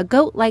Pan, a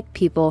goat-like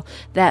people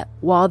that,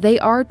 while they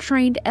are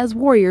trained as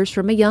warriors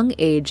from a young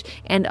age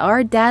and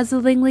are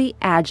dazzlingly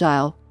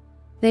agile,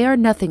 they are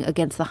nothing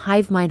against the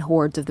hive mind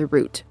hordes of the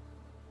Root.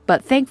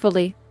 But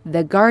thankfully,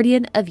 the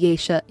guardian of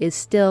Yesha is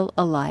still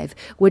alive,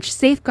 which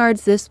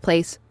safeguards this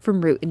place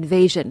from Root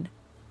invasion.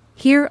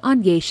 Here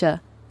on Yesha,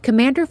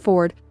 Commander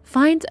Ford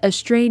finds a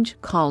strange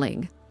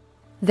calling.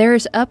 There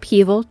is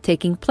upheaval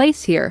taking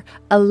place here.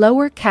 A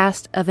lower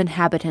caste of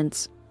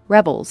inhabitants,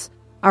 rebels,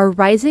 are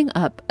rising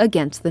up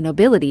against the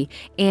nobility,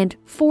 and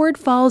Ford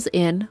falls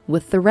in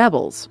with the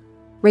rebels,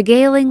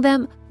 regaling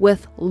them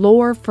with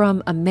lore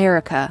from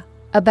America,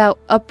 about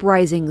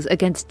uprisings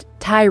against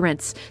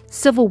tyrants,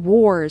 civil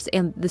wars,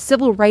 and the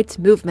civil rights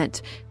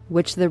movement,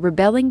 which the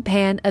rebelling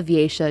Pan of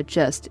Yesha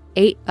just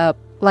ate up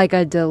like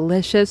a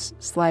delicious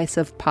slice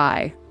of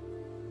pie.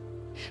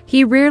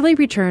 He rarely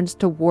returns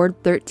to Ward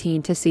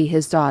 13 to see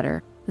his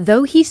daughter.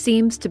 Though he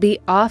seems to be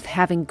off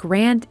having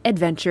grand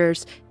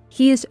adventures,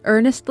 he is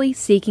earnestly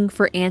seeking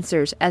for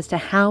answers as to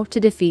how to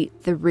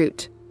defeat the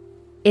Root.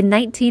 In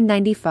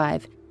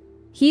 1995,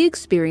 he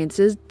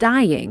experiences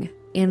dying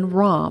in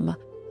Rom,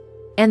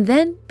 and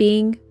then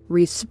being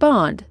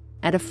respawned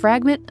at a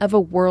fragment of a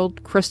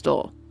world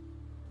crystal.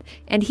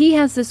 And he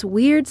has this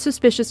weird,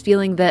 suspicious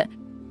feeling that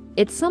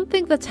it's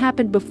something that's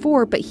happened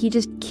before, but he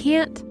just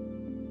can't.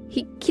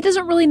 He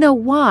doesn't really know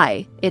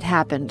why it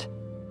happened.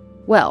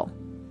 Well,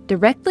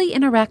 directly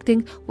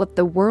interacting with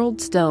the World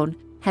Stone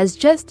has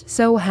just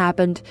so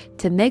happened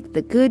to make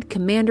the good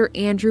Commander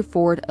Andrew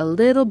Ford a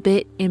little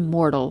bit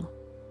immortal.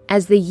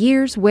 As the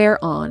years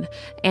wear on,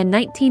 and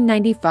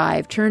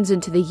 1995 turns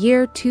into the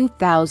year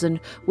 2000,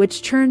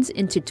 which turns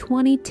into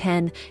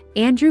 2010,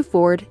 Andrew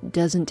Ford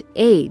doesn't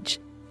age.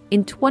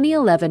 In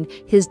 2011,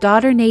 his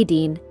daughter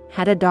Nadine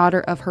had a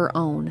daughter of her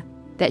own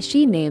that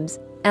she names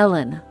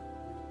Ellen.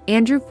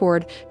 Andrew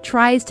Ford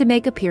tries to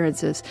make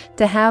appearances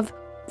to have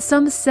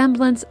some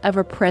semblance of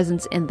a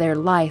presence in their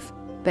life,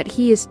 but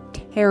he is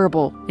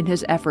terrible in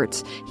his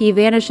efforts. He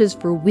vanishes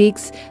for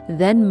weeks,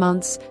 then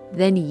months,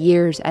 then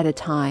years at a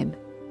time.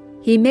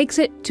 He makes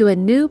it to a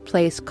new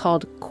place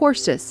called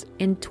Corsus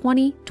in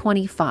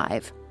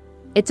 2025.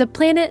 It's a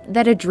planet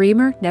that a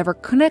dreamer never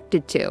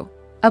connected to,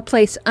 a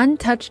place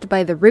untouched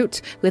by the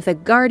Root with a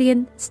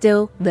guardian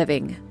still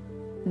living.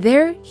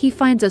 There, he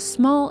finds a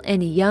small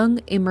and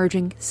young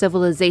emerging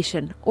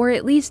civilization, or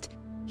at least,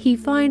 he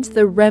finds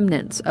the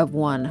remnants of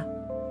one.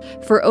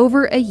 For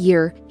over a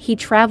year, he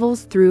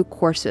travels through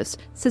Corsus,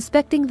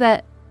 suspecting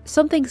that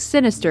something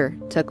sinister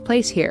took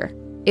place here.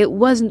 It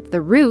wasn't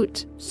the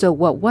Root, so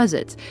what was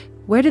it?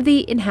 Where did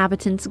the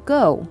inhabitants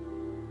go?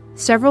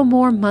 Several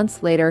more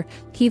months later,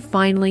 he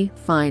finally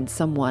finds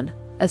someone,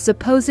 a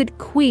supposed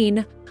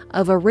queen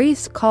of a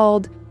race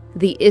called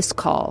the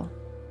Iskal,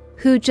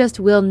 who just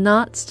will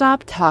not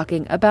stop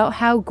talking about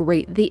how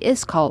great the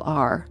Iskal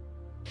are.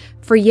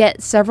 For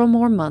yet several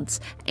more months,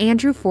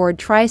 Andrew Ford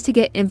tries to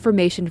get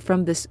information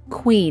from this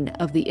queen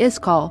of the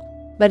Iskal,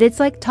 but it's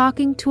like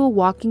talking to a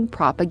walking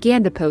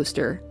propaganda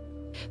poster.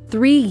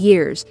 3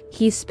 years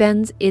he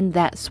spends in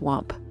that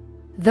swamp.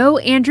 Though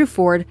Andrew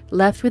Ford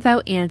left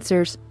without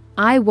answers,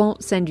 I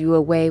won't send you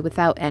away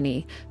without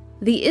any.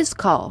 The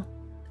Iskal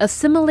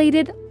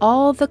assimilated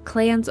all the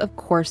clans of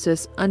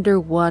Corsus under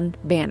one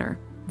banner,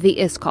 the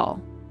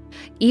Iskal.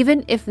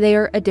 Even if they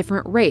are a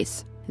different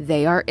race,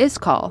 they are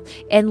Iskal,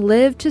 and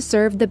live to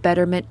serve the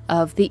betterment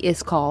of the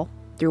Iskal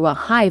through a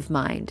hive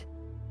mind.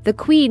 The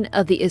queen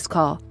of the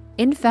Iskal,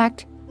 in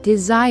fact,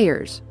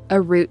 desires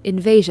a Root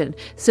invasion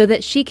so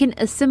that she can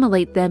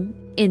assimilate them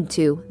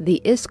into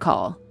the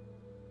Iskal.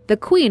 The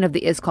queen of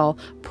the Iskal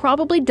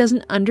probably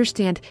doesn't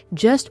understand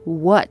just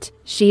what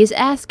she is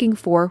asking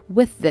for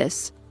with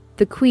this.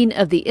 The queen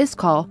of the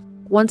Iskal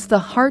wants the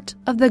heart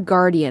of the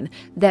guardian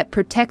that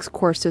protects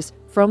Corsus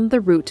from the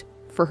Root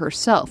for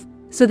herself,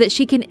 so that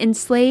she can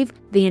enslave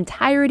the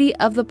entirety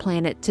of the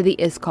planet to the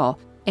Iskal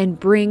and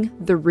bring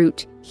the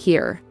Root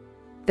here.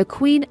 The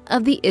queen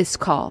of the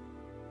Iskal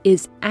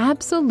is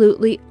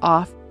absolutely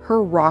off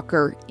her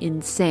rocker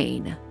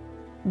insane.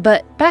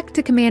 But back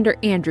to Commander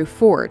Andrew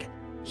Ford.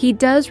 He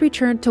does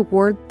return to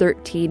Ward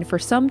 13 for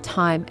some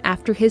time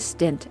after his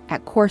stint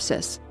at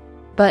Corsus,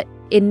 but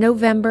in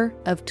November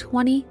of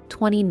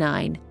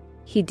 2029,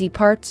 he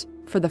departs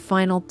for the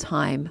final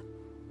time.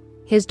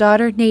 His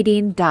daughter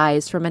Nadine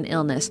dies from an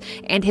illness,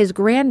 and his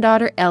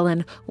granddaughter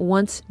Ellen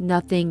wants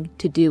nothing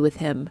to do with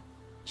him.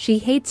 She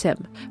hates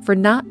him for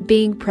not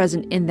being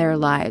present in their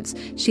lives.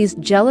 She's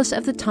jealous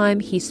of the time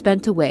he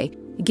spent away,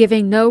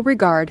 giving no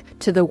regard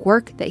to the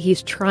work that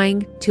he's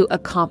trying to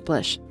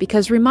accomplish.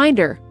 Because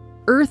reminder,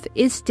 Earth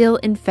is still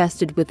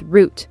infested with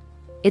Root.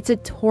 It's a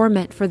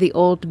torment for the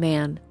old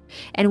man.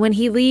 And when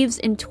he leaves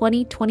in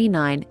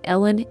 2029,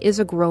 Ellen is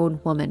a grown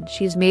woman.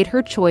 She's made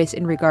her choice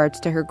in regards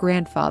to her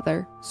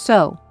grandfather.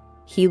 So,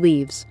 he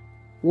leaves.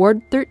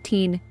 Ward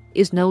 13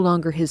 is no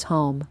longer his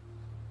home.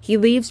 He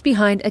leaves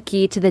behind a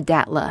key to the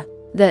Datla,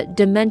 the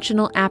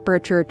Dimensional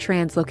Aperture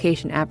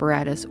Translocation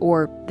Apparatus,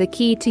 or the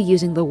key to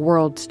using the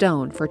World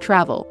Stone for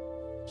travel.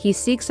 He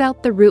seeks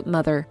out the Root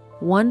Mother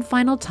one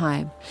final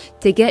time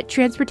to get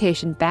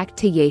transportation back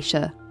to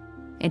Yesha,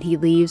 and he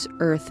leaves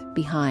Earth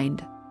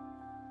behind.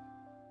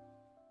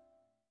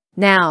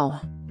 Now,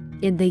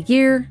 in the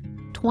year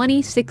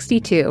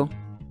 2062,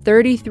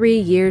 33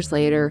 years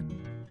later,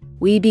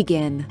 we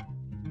begin.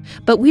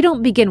 But we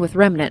don't begin with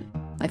Remnant.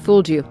 I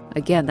fooled you.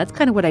 Again, that's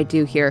kind of what I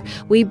do here.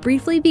 We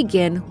briefly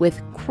begin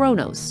with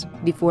Kronos,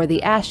 before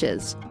the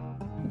Ashes.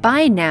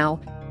 By now,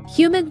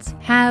 humans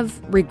have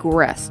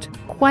regressed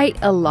quite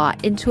a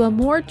lot into a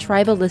more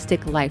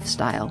tribalistic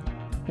lifestyle.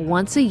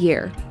 Once a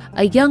year,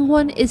 a young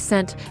one is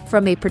sent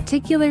from a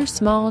particular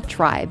small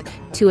tribe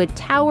to a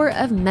tower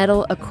of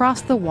metal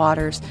across the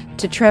waters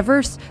to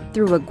traverse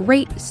through a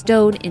great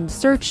stone in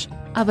search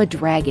of a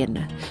dragon,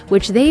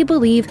 which they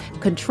believe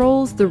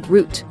controls the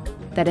root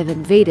that have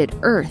invaded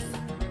Earth.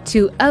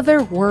 To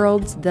other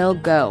worlds they'll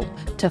go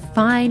to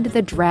find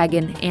the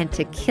dragon and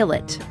to kill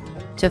it.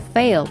 To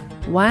fail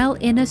while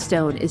in a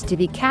stone is to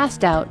be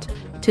cast out,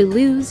 to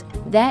lose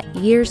that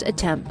year's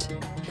attempt.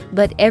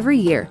 But every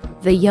year,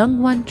 the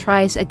young one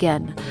tries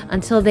again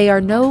until they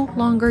are no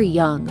longer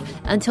young,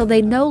 until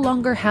they no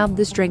longer have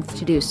the strength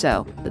to do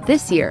so. But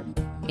this year,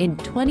 in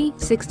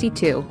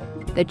 2062,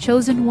 the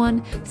chosen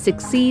one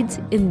succeeds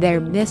in their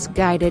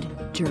misguided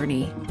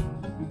journey.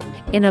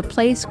 In a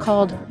place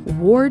called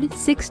Ward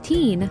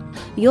 16,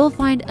 you'll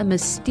find a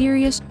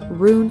mysterious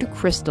runed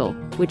crystal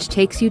which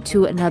takes you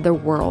to another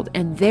world,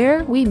 and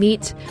there we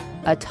meet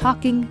a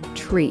talking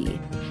tree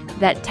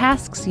that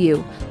tasks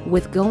you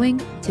with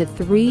going to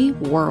 3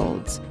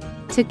 worlds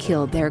to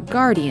kill their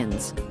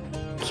guardians.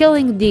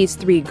 Killing these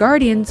 3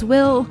 guardians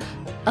will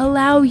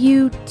allow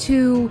you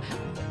to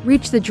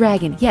reach the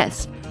dragon.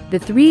 Yes, the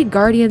 3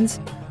 guardians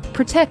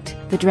protect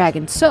the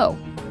dragon, so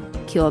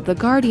kill the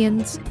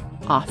guardians,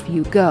 off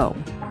you go.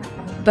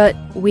 But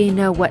we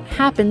know what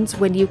happens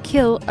when you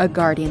kill a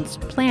guardian's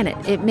planet.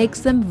 It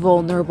makes them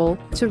vulnerable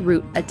to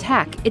root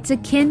attack. It's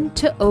akin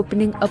to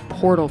opening a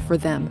portal for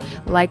them,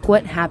 like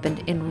what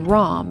happened in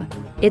Rom.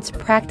 It's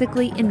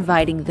practically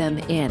inviting them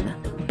in.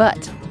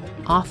 But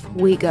off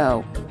we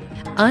go,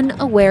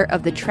 unaware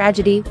of the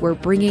tragedy we're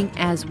bringing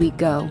as we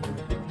go.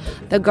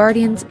 The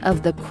guardians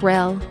of the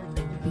Krell,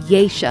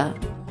 Yesha,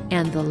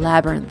 and the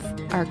Labyrinth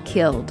are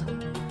killed.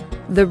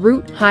 The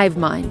root hive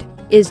mind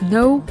is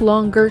no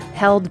longer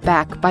held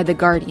back by the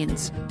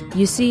guardians.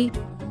 You see,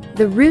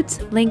 the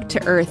root's link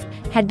to Earth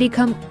had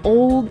become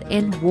old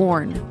and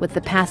worn with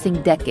the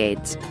passing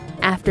decades.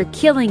 After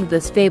killing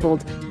this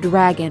fabled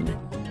dragon,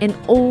 an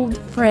old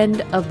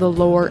friend of the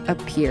lore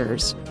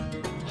appears,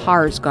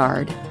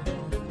 Harsgard.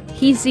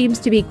 He seems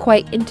to be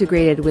quite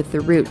integrated with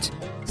the root,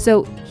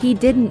 so he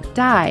didn't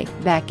die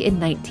back in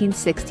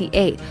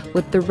 1968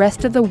 with the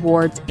rest of the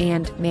wards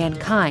and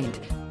mankind.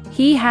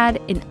 He had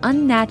an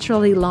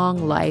unnaturally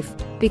long life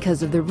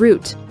because of the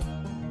root.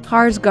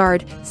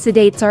 Harsgard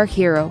sedates our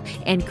hero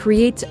and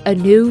creates a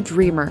new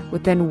dreamer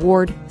within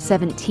Ward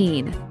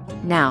 17.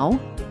 Now,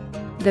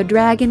 the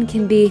dragon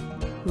can be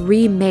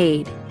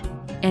remade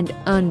and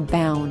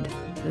unbound.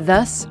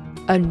 Thus,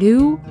 a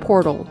new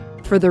portal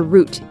for the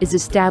root is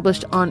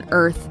established on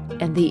Earth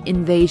and the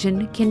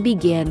invasion can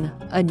begin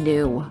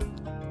anew.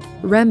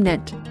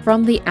 Remnant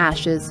from the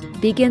Ashes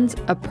begins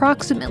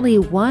approximately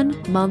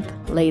 1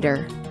 month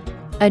later.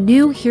 A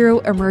new hero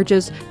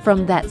emerges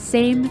from that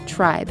same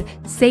tribe,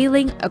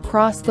 sailing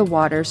across the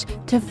waters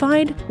to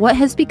find what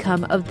has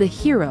become of the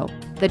hero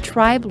the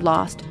tribe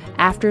lost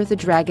after the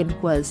dragon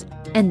was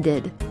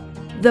ended.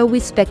 Though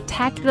we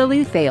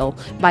spectacularly fail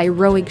by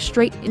rowing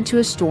straight into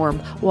a storm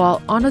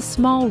while on a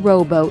small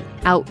rowboat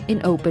out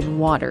in open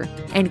water,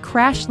 and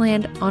crash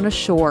land on a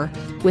shore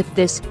with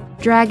this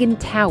dragon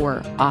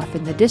tower off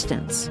in the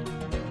distance.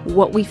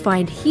 What we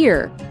find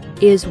here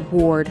is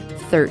Ward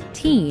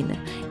 13,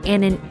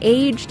 and an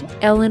aged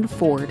Ellen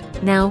Ford,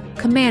 now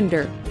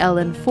Commander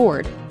Ellen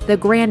Ford, the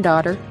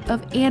granddaughter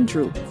of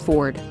Andrew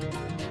Ford.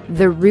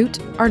 The root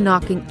are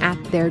knocking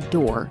at their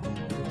door.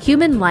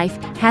 Human life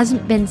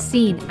hasn't been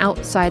seen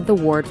outside the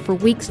ward for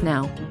weeks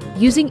now.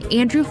 Using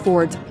Andrew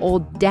Ford's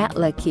old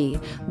Datla key,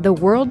 the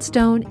World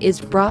Stone is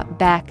brought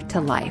back to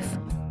life.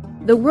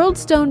 The World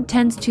Stone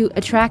tends to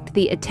attract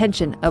the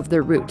attention of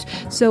the root,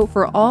 so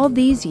for all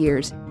these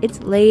years,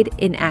 it's laid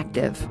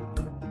inactive.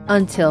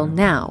 Until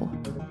now.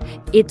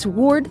 It's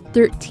Ward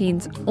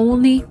 13's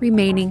only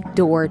remaining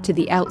door to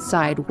the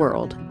outside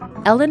world.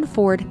 Ellen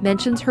Ford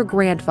mentions her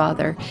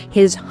grandfather,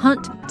 his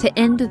hunt to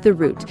end the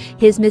root,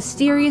 his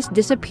mysterious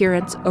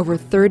disappearance over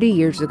 30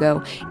 years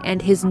ago,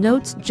 and his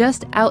notes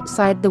just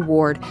outside the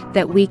ward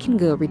that we can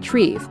go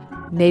retrieve.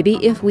 Maybe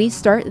if we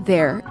start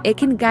there, it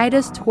can guide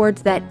us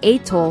towards that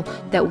atoll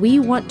that we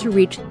want to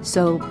reach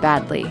so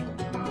badly.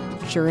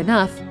 Sure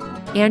enough,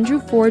 Andrew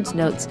Ford's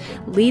notes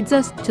leads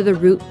us to the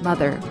root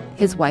mother,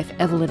 his wife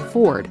Evelyn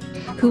Ford,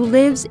 who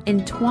lives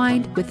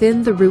entwined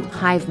within the root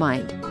hive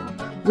mind.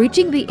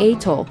 Reaching the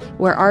atoll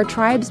where our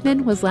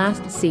tribesman was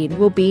last seen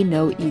will be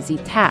no easy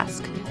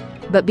task.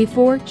 But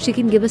before she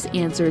can give us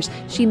answers,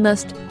 she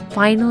must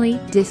finally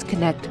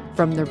disconnect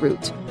from the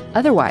root.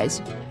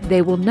 Otherwise,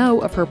 they will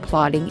know of her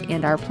plotting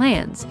and our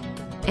plans.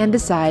 And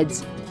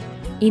besides,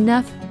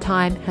 enough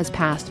time has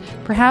passed.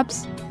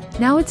 Perhaps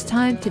now it's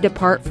time to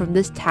depart from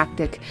this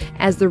tactic,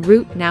 as the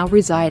root now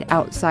reside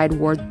outside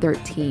Ward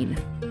 13.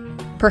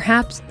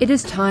 Perhaps it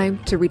is time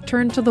to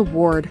return to the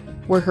ward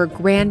where her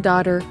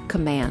granddaughter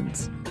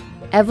commands.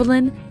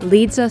 Evelyn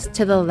leads us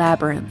to the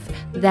Labyrinth,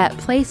 that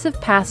place of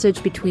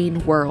passage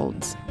between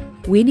worlds.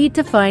 We need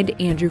to find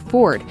Andrew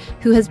Ford,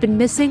 who has been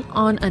missing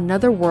on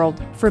another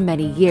world for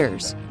many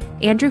years.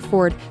 Andrew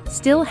Ford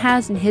still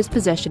has in his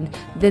possession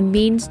the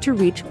means to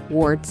reach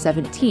Ward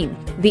 17,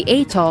 the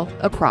atoll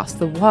across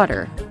the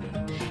water.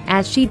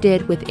 As she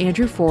did with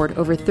Andrew Ford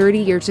over 30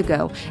 years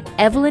ago,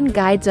 Evelyn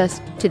guides us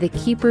to the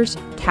Keeper's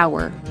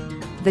Tower.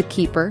 The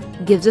Keeper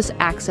gives us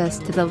access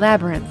to the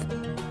labyrinth,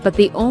 but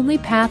the only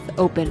path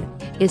open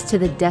is to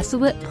the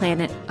desolate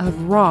planet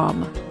of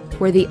Rom,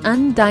 where the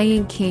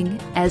undying King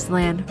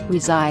Aslan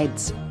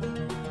resides.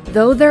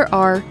 Though there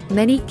are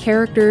many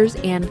characters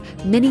and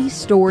many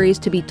stories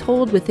to be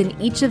told within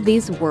each of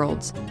these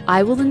worlds,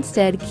 I will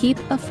instead keep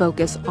a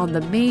focus on the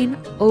main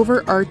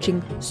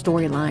overarching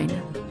storyline.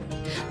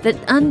 The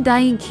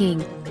undying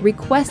King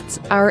requests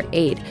our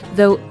aid,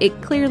 though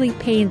it clearly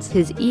pains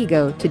his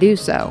ego to do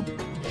so.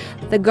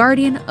 The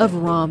Guardian of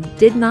Rom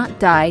did not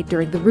die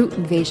during the Root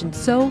invasion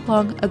so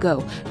long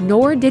ago,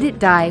 nor did it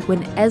die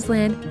when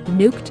Aslan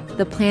nuked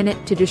the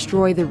planet to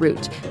destroy the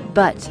Root,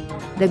 but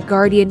the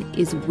Guardian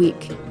is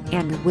weak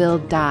and will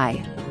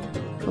die.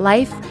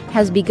 Life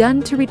has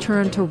begun to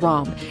return to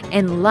Rom,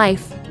 and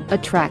life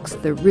attracts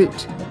the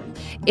Root.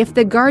 If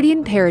the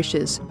Guardian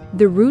perishes,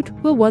 the Root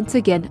will once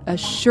again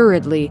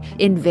assuredly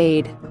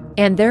invade,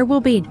 and there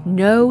will be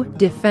no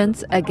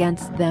defense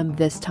against them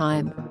this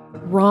time.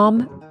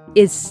 Rom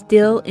is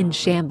still in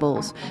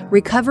shambles.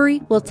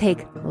 Recovery will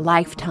take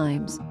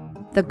lifetimes.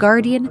 The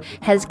Guardian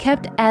has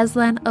kept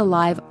Aslan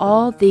alive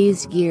all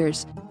these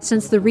years,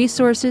 since the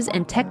resources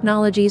and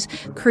technologies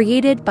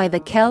created by the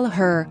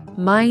Kel-Hur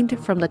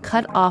mined from the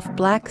cut-off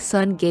Black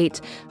Sun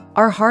Gate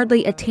are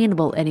hardly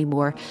attainable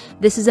anymore.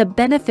 This is a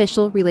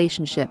beneficial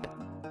relationship.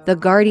 The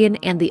Guardian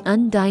and the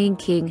Undying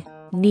King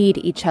need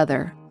each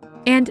other.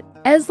 And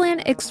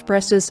Aslan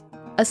expresses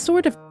a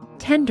sort of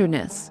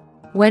tenderness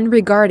when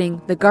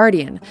regarding the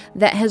Guardian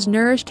that has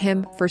nourished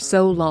him for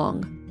so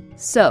long.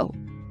 So,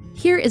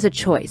 here is a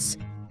choice.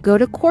 Go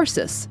to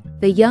Corsus,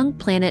 the young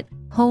planet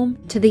home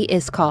to the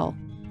Iskal,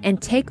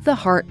 and take the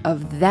heart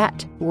of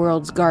that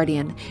world's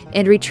Guardian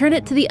and return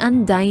it to the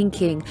Undying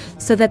King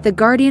so that the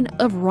Guardian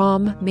of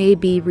Rom may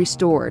be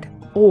restored.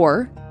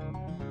 Or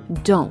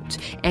don't,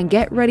 and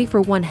get ready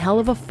for one hell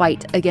of a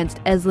fight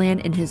against Aslan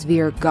and his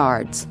Vir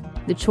guards.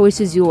 The choice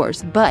is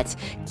yours, but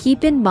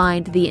keep in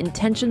mind the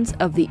intentions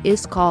of the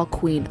Iskal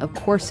Queen of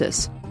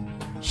Corsus.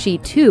 She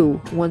too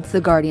wants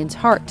the Guardian's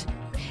heart,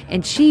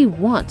 and she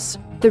wants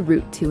the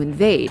Root to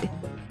invade.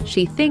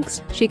 She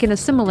thinks she can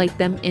assimilate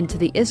them into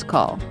the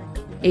Iskal.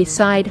 A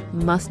side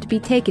must be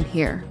taken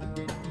here.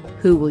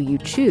 Who will you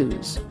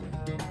choose?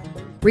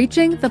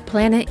 Reaching the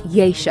planet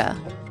Yesha,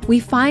 we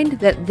find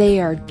that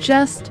they are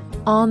just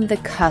on the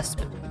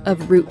cusp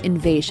of Root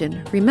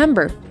invasion.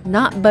 Remember,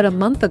 not but a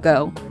month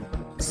ago,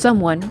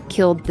 someone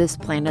killed this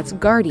planet's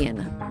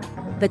Guardian.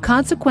 The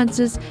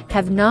consequences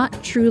have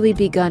not truly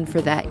begun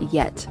for that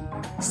yet.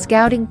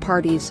 Scouting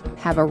parties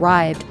have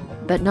arrived,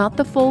 but not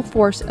the full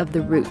force of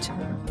the Root.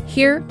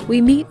 Here,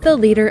 we meet the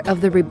leader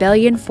of the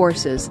rebellion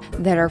forces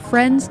that are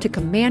friends to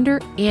Commander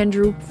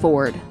Andrew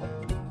Ford.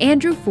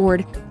 Andrew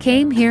Ford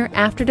came here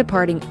after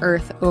departing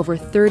Earth over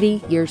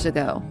 30 years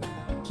ago.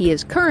 He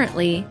is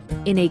currently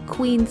in a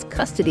queen's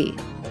custody,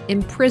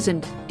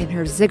 imprisoned in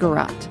her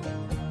ziggurat.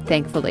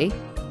 Thankfully,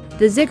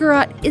 the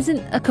ziggurat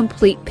isn't a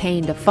complete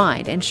pain to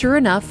find, and sure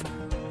enough,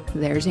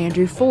 there's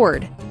Andrew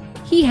Ford.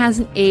 He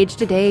hasn't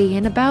aged a day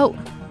in about,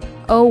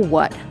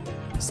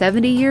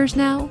 70 years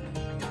now?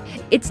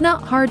 It's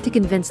not hard to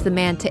convince the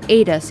man to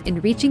aid us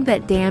in reaching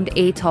that damned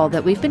atoll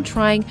that we've been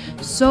trying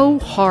so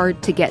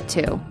hard to get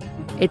to.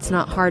 It's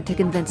not hard to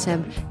convince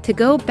him to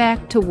go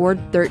back to Ward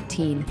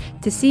 13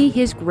 to see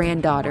his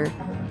granddaughter,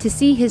 to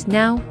see his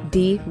now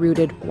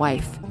de-rooted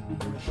wife.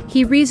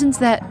 He reasons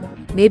that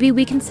maybe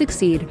we can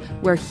succeed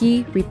where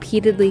he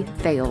repeatedly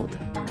failed.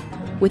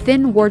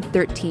 Within Ward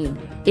 13,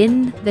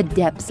 in the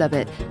depths of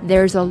it,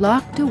 there's a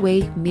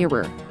locked-away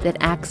mirror that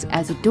acts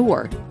as a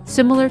door,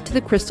 similar to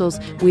the crystals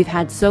we've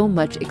had so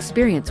much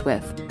experience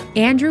with.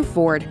 Andrew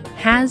Ford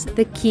has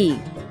the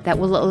key that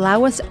will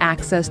allow us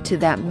access to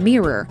that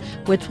mirror,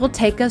 which will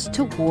take us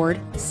to Ward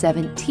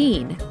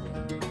 17.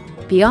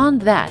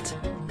 Beyond that,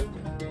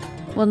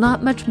 well,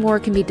 not much more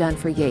can be done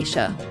for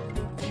Yesha.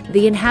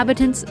 The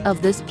inhabitants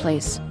of this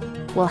place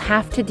will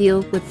have to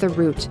deal with the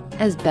Root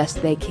as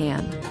best they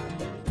can.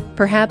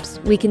 Perhaps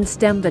we can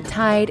stem the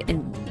tide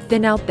and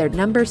thin out their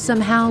numbers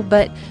somehow,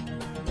 but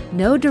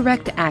no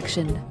direct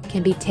action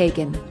can be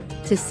taken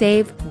to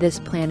save this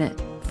planet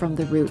from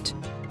the Root.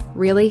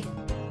 Really?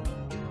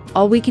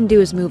 All we can do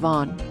is move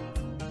on,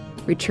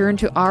 return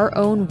to our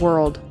own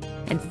world,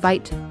 and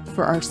fight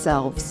for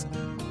ourselves.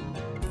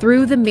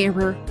 Through the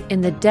mirror,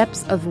 in the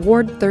depths of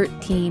Ward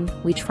 13,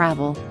 we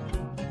travel.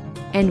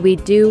 And we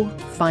do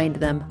find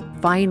them.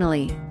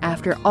 Finally,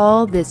 after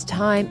all this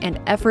time and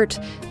effort,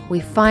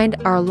 we find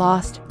our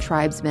lost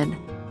tribesman,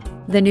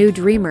 the new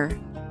dreamer,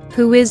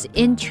 who is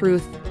in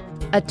truth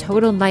a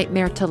total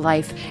nightmare to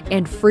life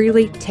and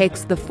freely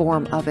takes the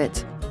form of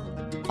it.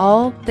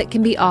 All that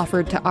can be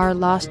offered to our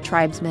lost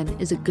tribesman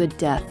is a good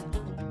death,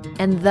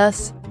 and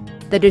thus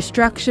the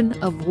destruction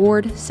of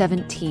Ward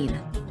 17.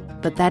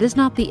 But that is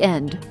not the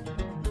end.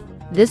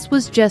 This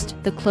was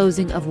just the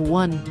closing of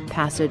one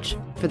passage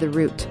for the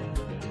Root.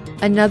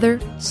 Another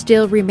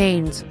still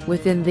remains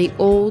within the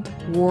old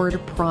Ward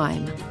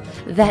Prime,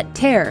 That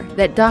tear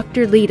that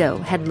Dr. Leto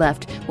had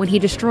left when he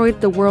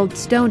destroyed the world's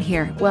stone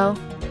here, well,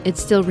 it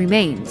still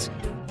remains.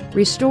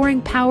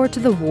 Restoring power to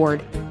the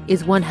ward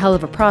is one hell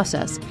of a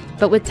process,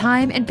 but with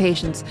time and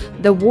patience,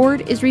 the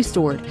ward is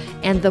restored,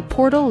 and the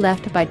portal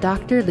left by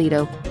Dr.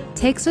 Leto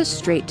takes us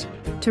straight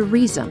to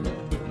Rezum,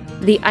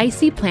 the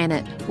icy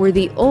planet where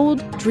the old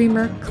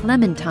dreamer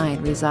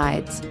Clementine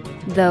resides.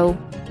 Though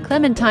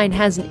Clementine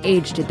hasn't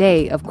aged a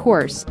day, of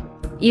course.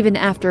 Even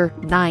after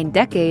 9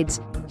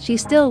 decades, she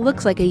still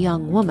looks like a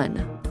young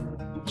woman.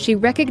 She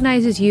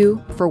recognizes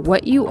you for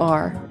what you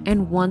are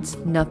and wants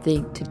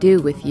nothing to do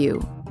with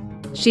you.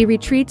 She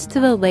retreats to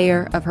the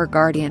lair of her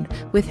guardian,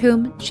 with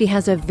whom she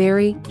has a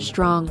very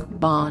strong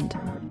bond.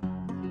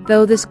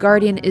 Though this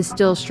guardian is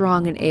still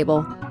strong and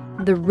able,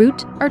 the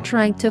Root are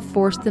trying to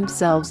force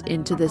themselves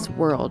into this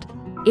world.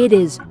 It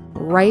is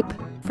ripe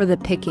for the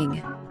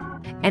picking,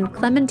 and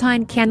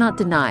Clementine cannot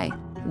deny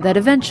that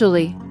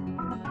eventually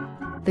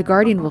the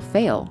guardian will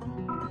fail.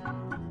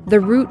 The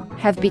Root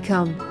have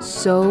become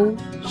so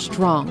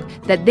strong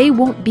that they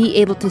won't be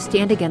able to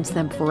stand against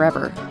them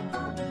forever.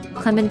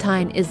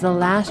 Clementine is the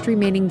last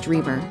remaining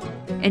dreamer,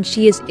 and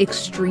she is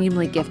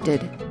extremely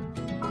gifted.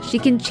 She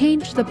can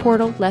change the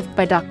portal left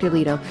by Dr.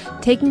 Leto,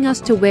 taking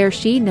us to where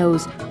she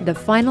knows the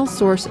final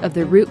source of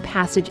the Root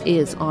passage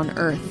is on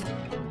Earth.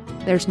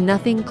 There's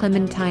nothing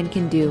Clementine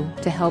can do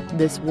to help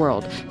this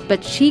world,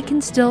 but she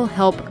can still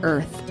help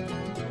Earth.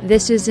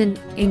 This is an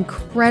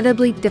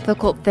incredibly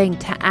difficult thing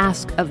to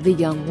ask of the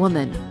young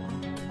woman,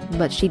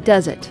 but she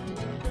does it.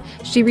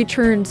 She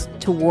returns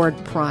toward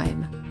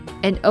Prime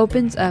and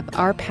opens up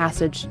our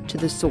passage to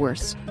the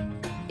source.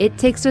 It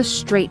takes us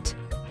straight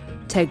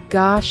to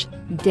gosh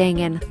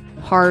dangin'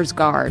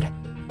 Harsgard.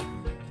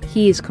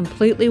 He is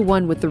completely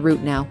one with the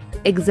Root now,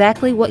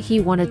 exactly what he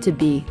wanted to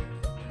be.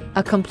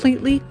 A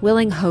completely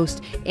willing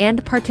host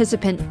and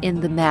participant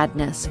in the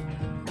madness.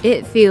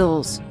 It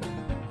feels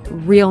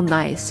real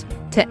nice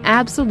to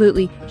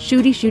absolutely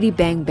shooty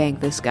bang bang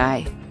this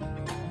guy.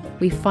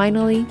 We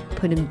finally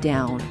put him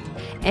down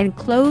and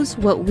close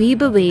what we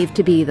believe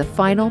to be the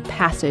final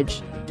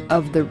passage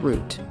of the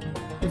Root.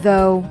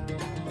 Though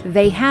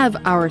they have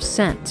our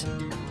scent,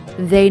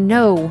 they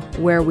know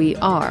where we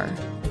are.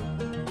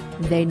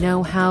 They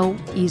know how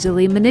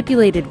easily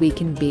manipulated we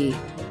can be.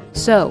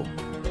 So,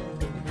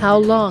 how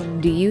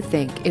long do you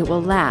think it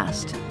will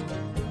last?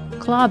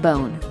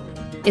 Clawbone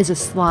is a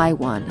sly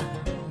one.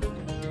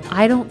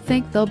 I don't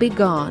think they'll be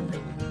gone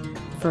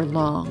for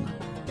long.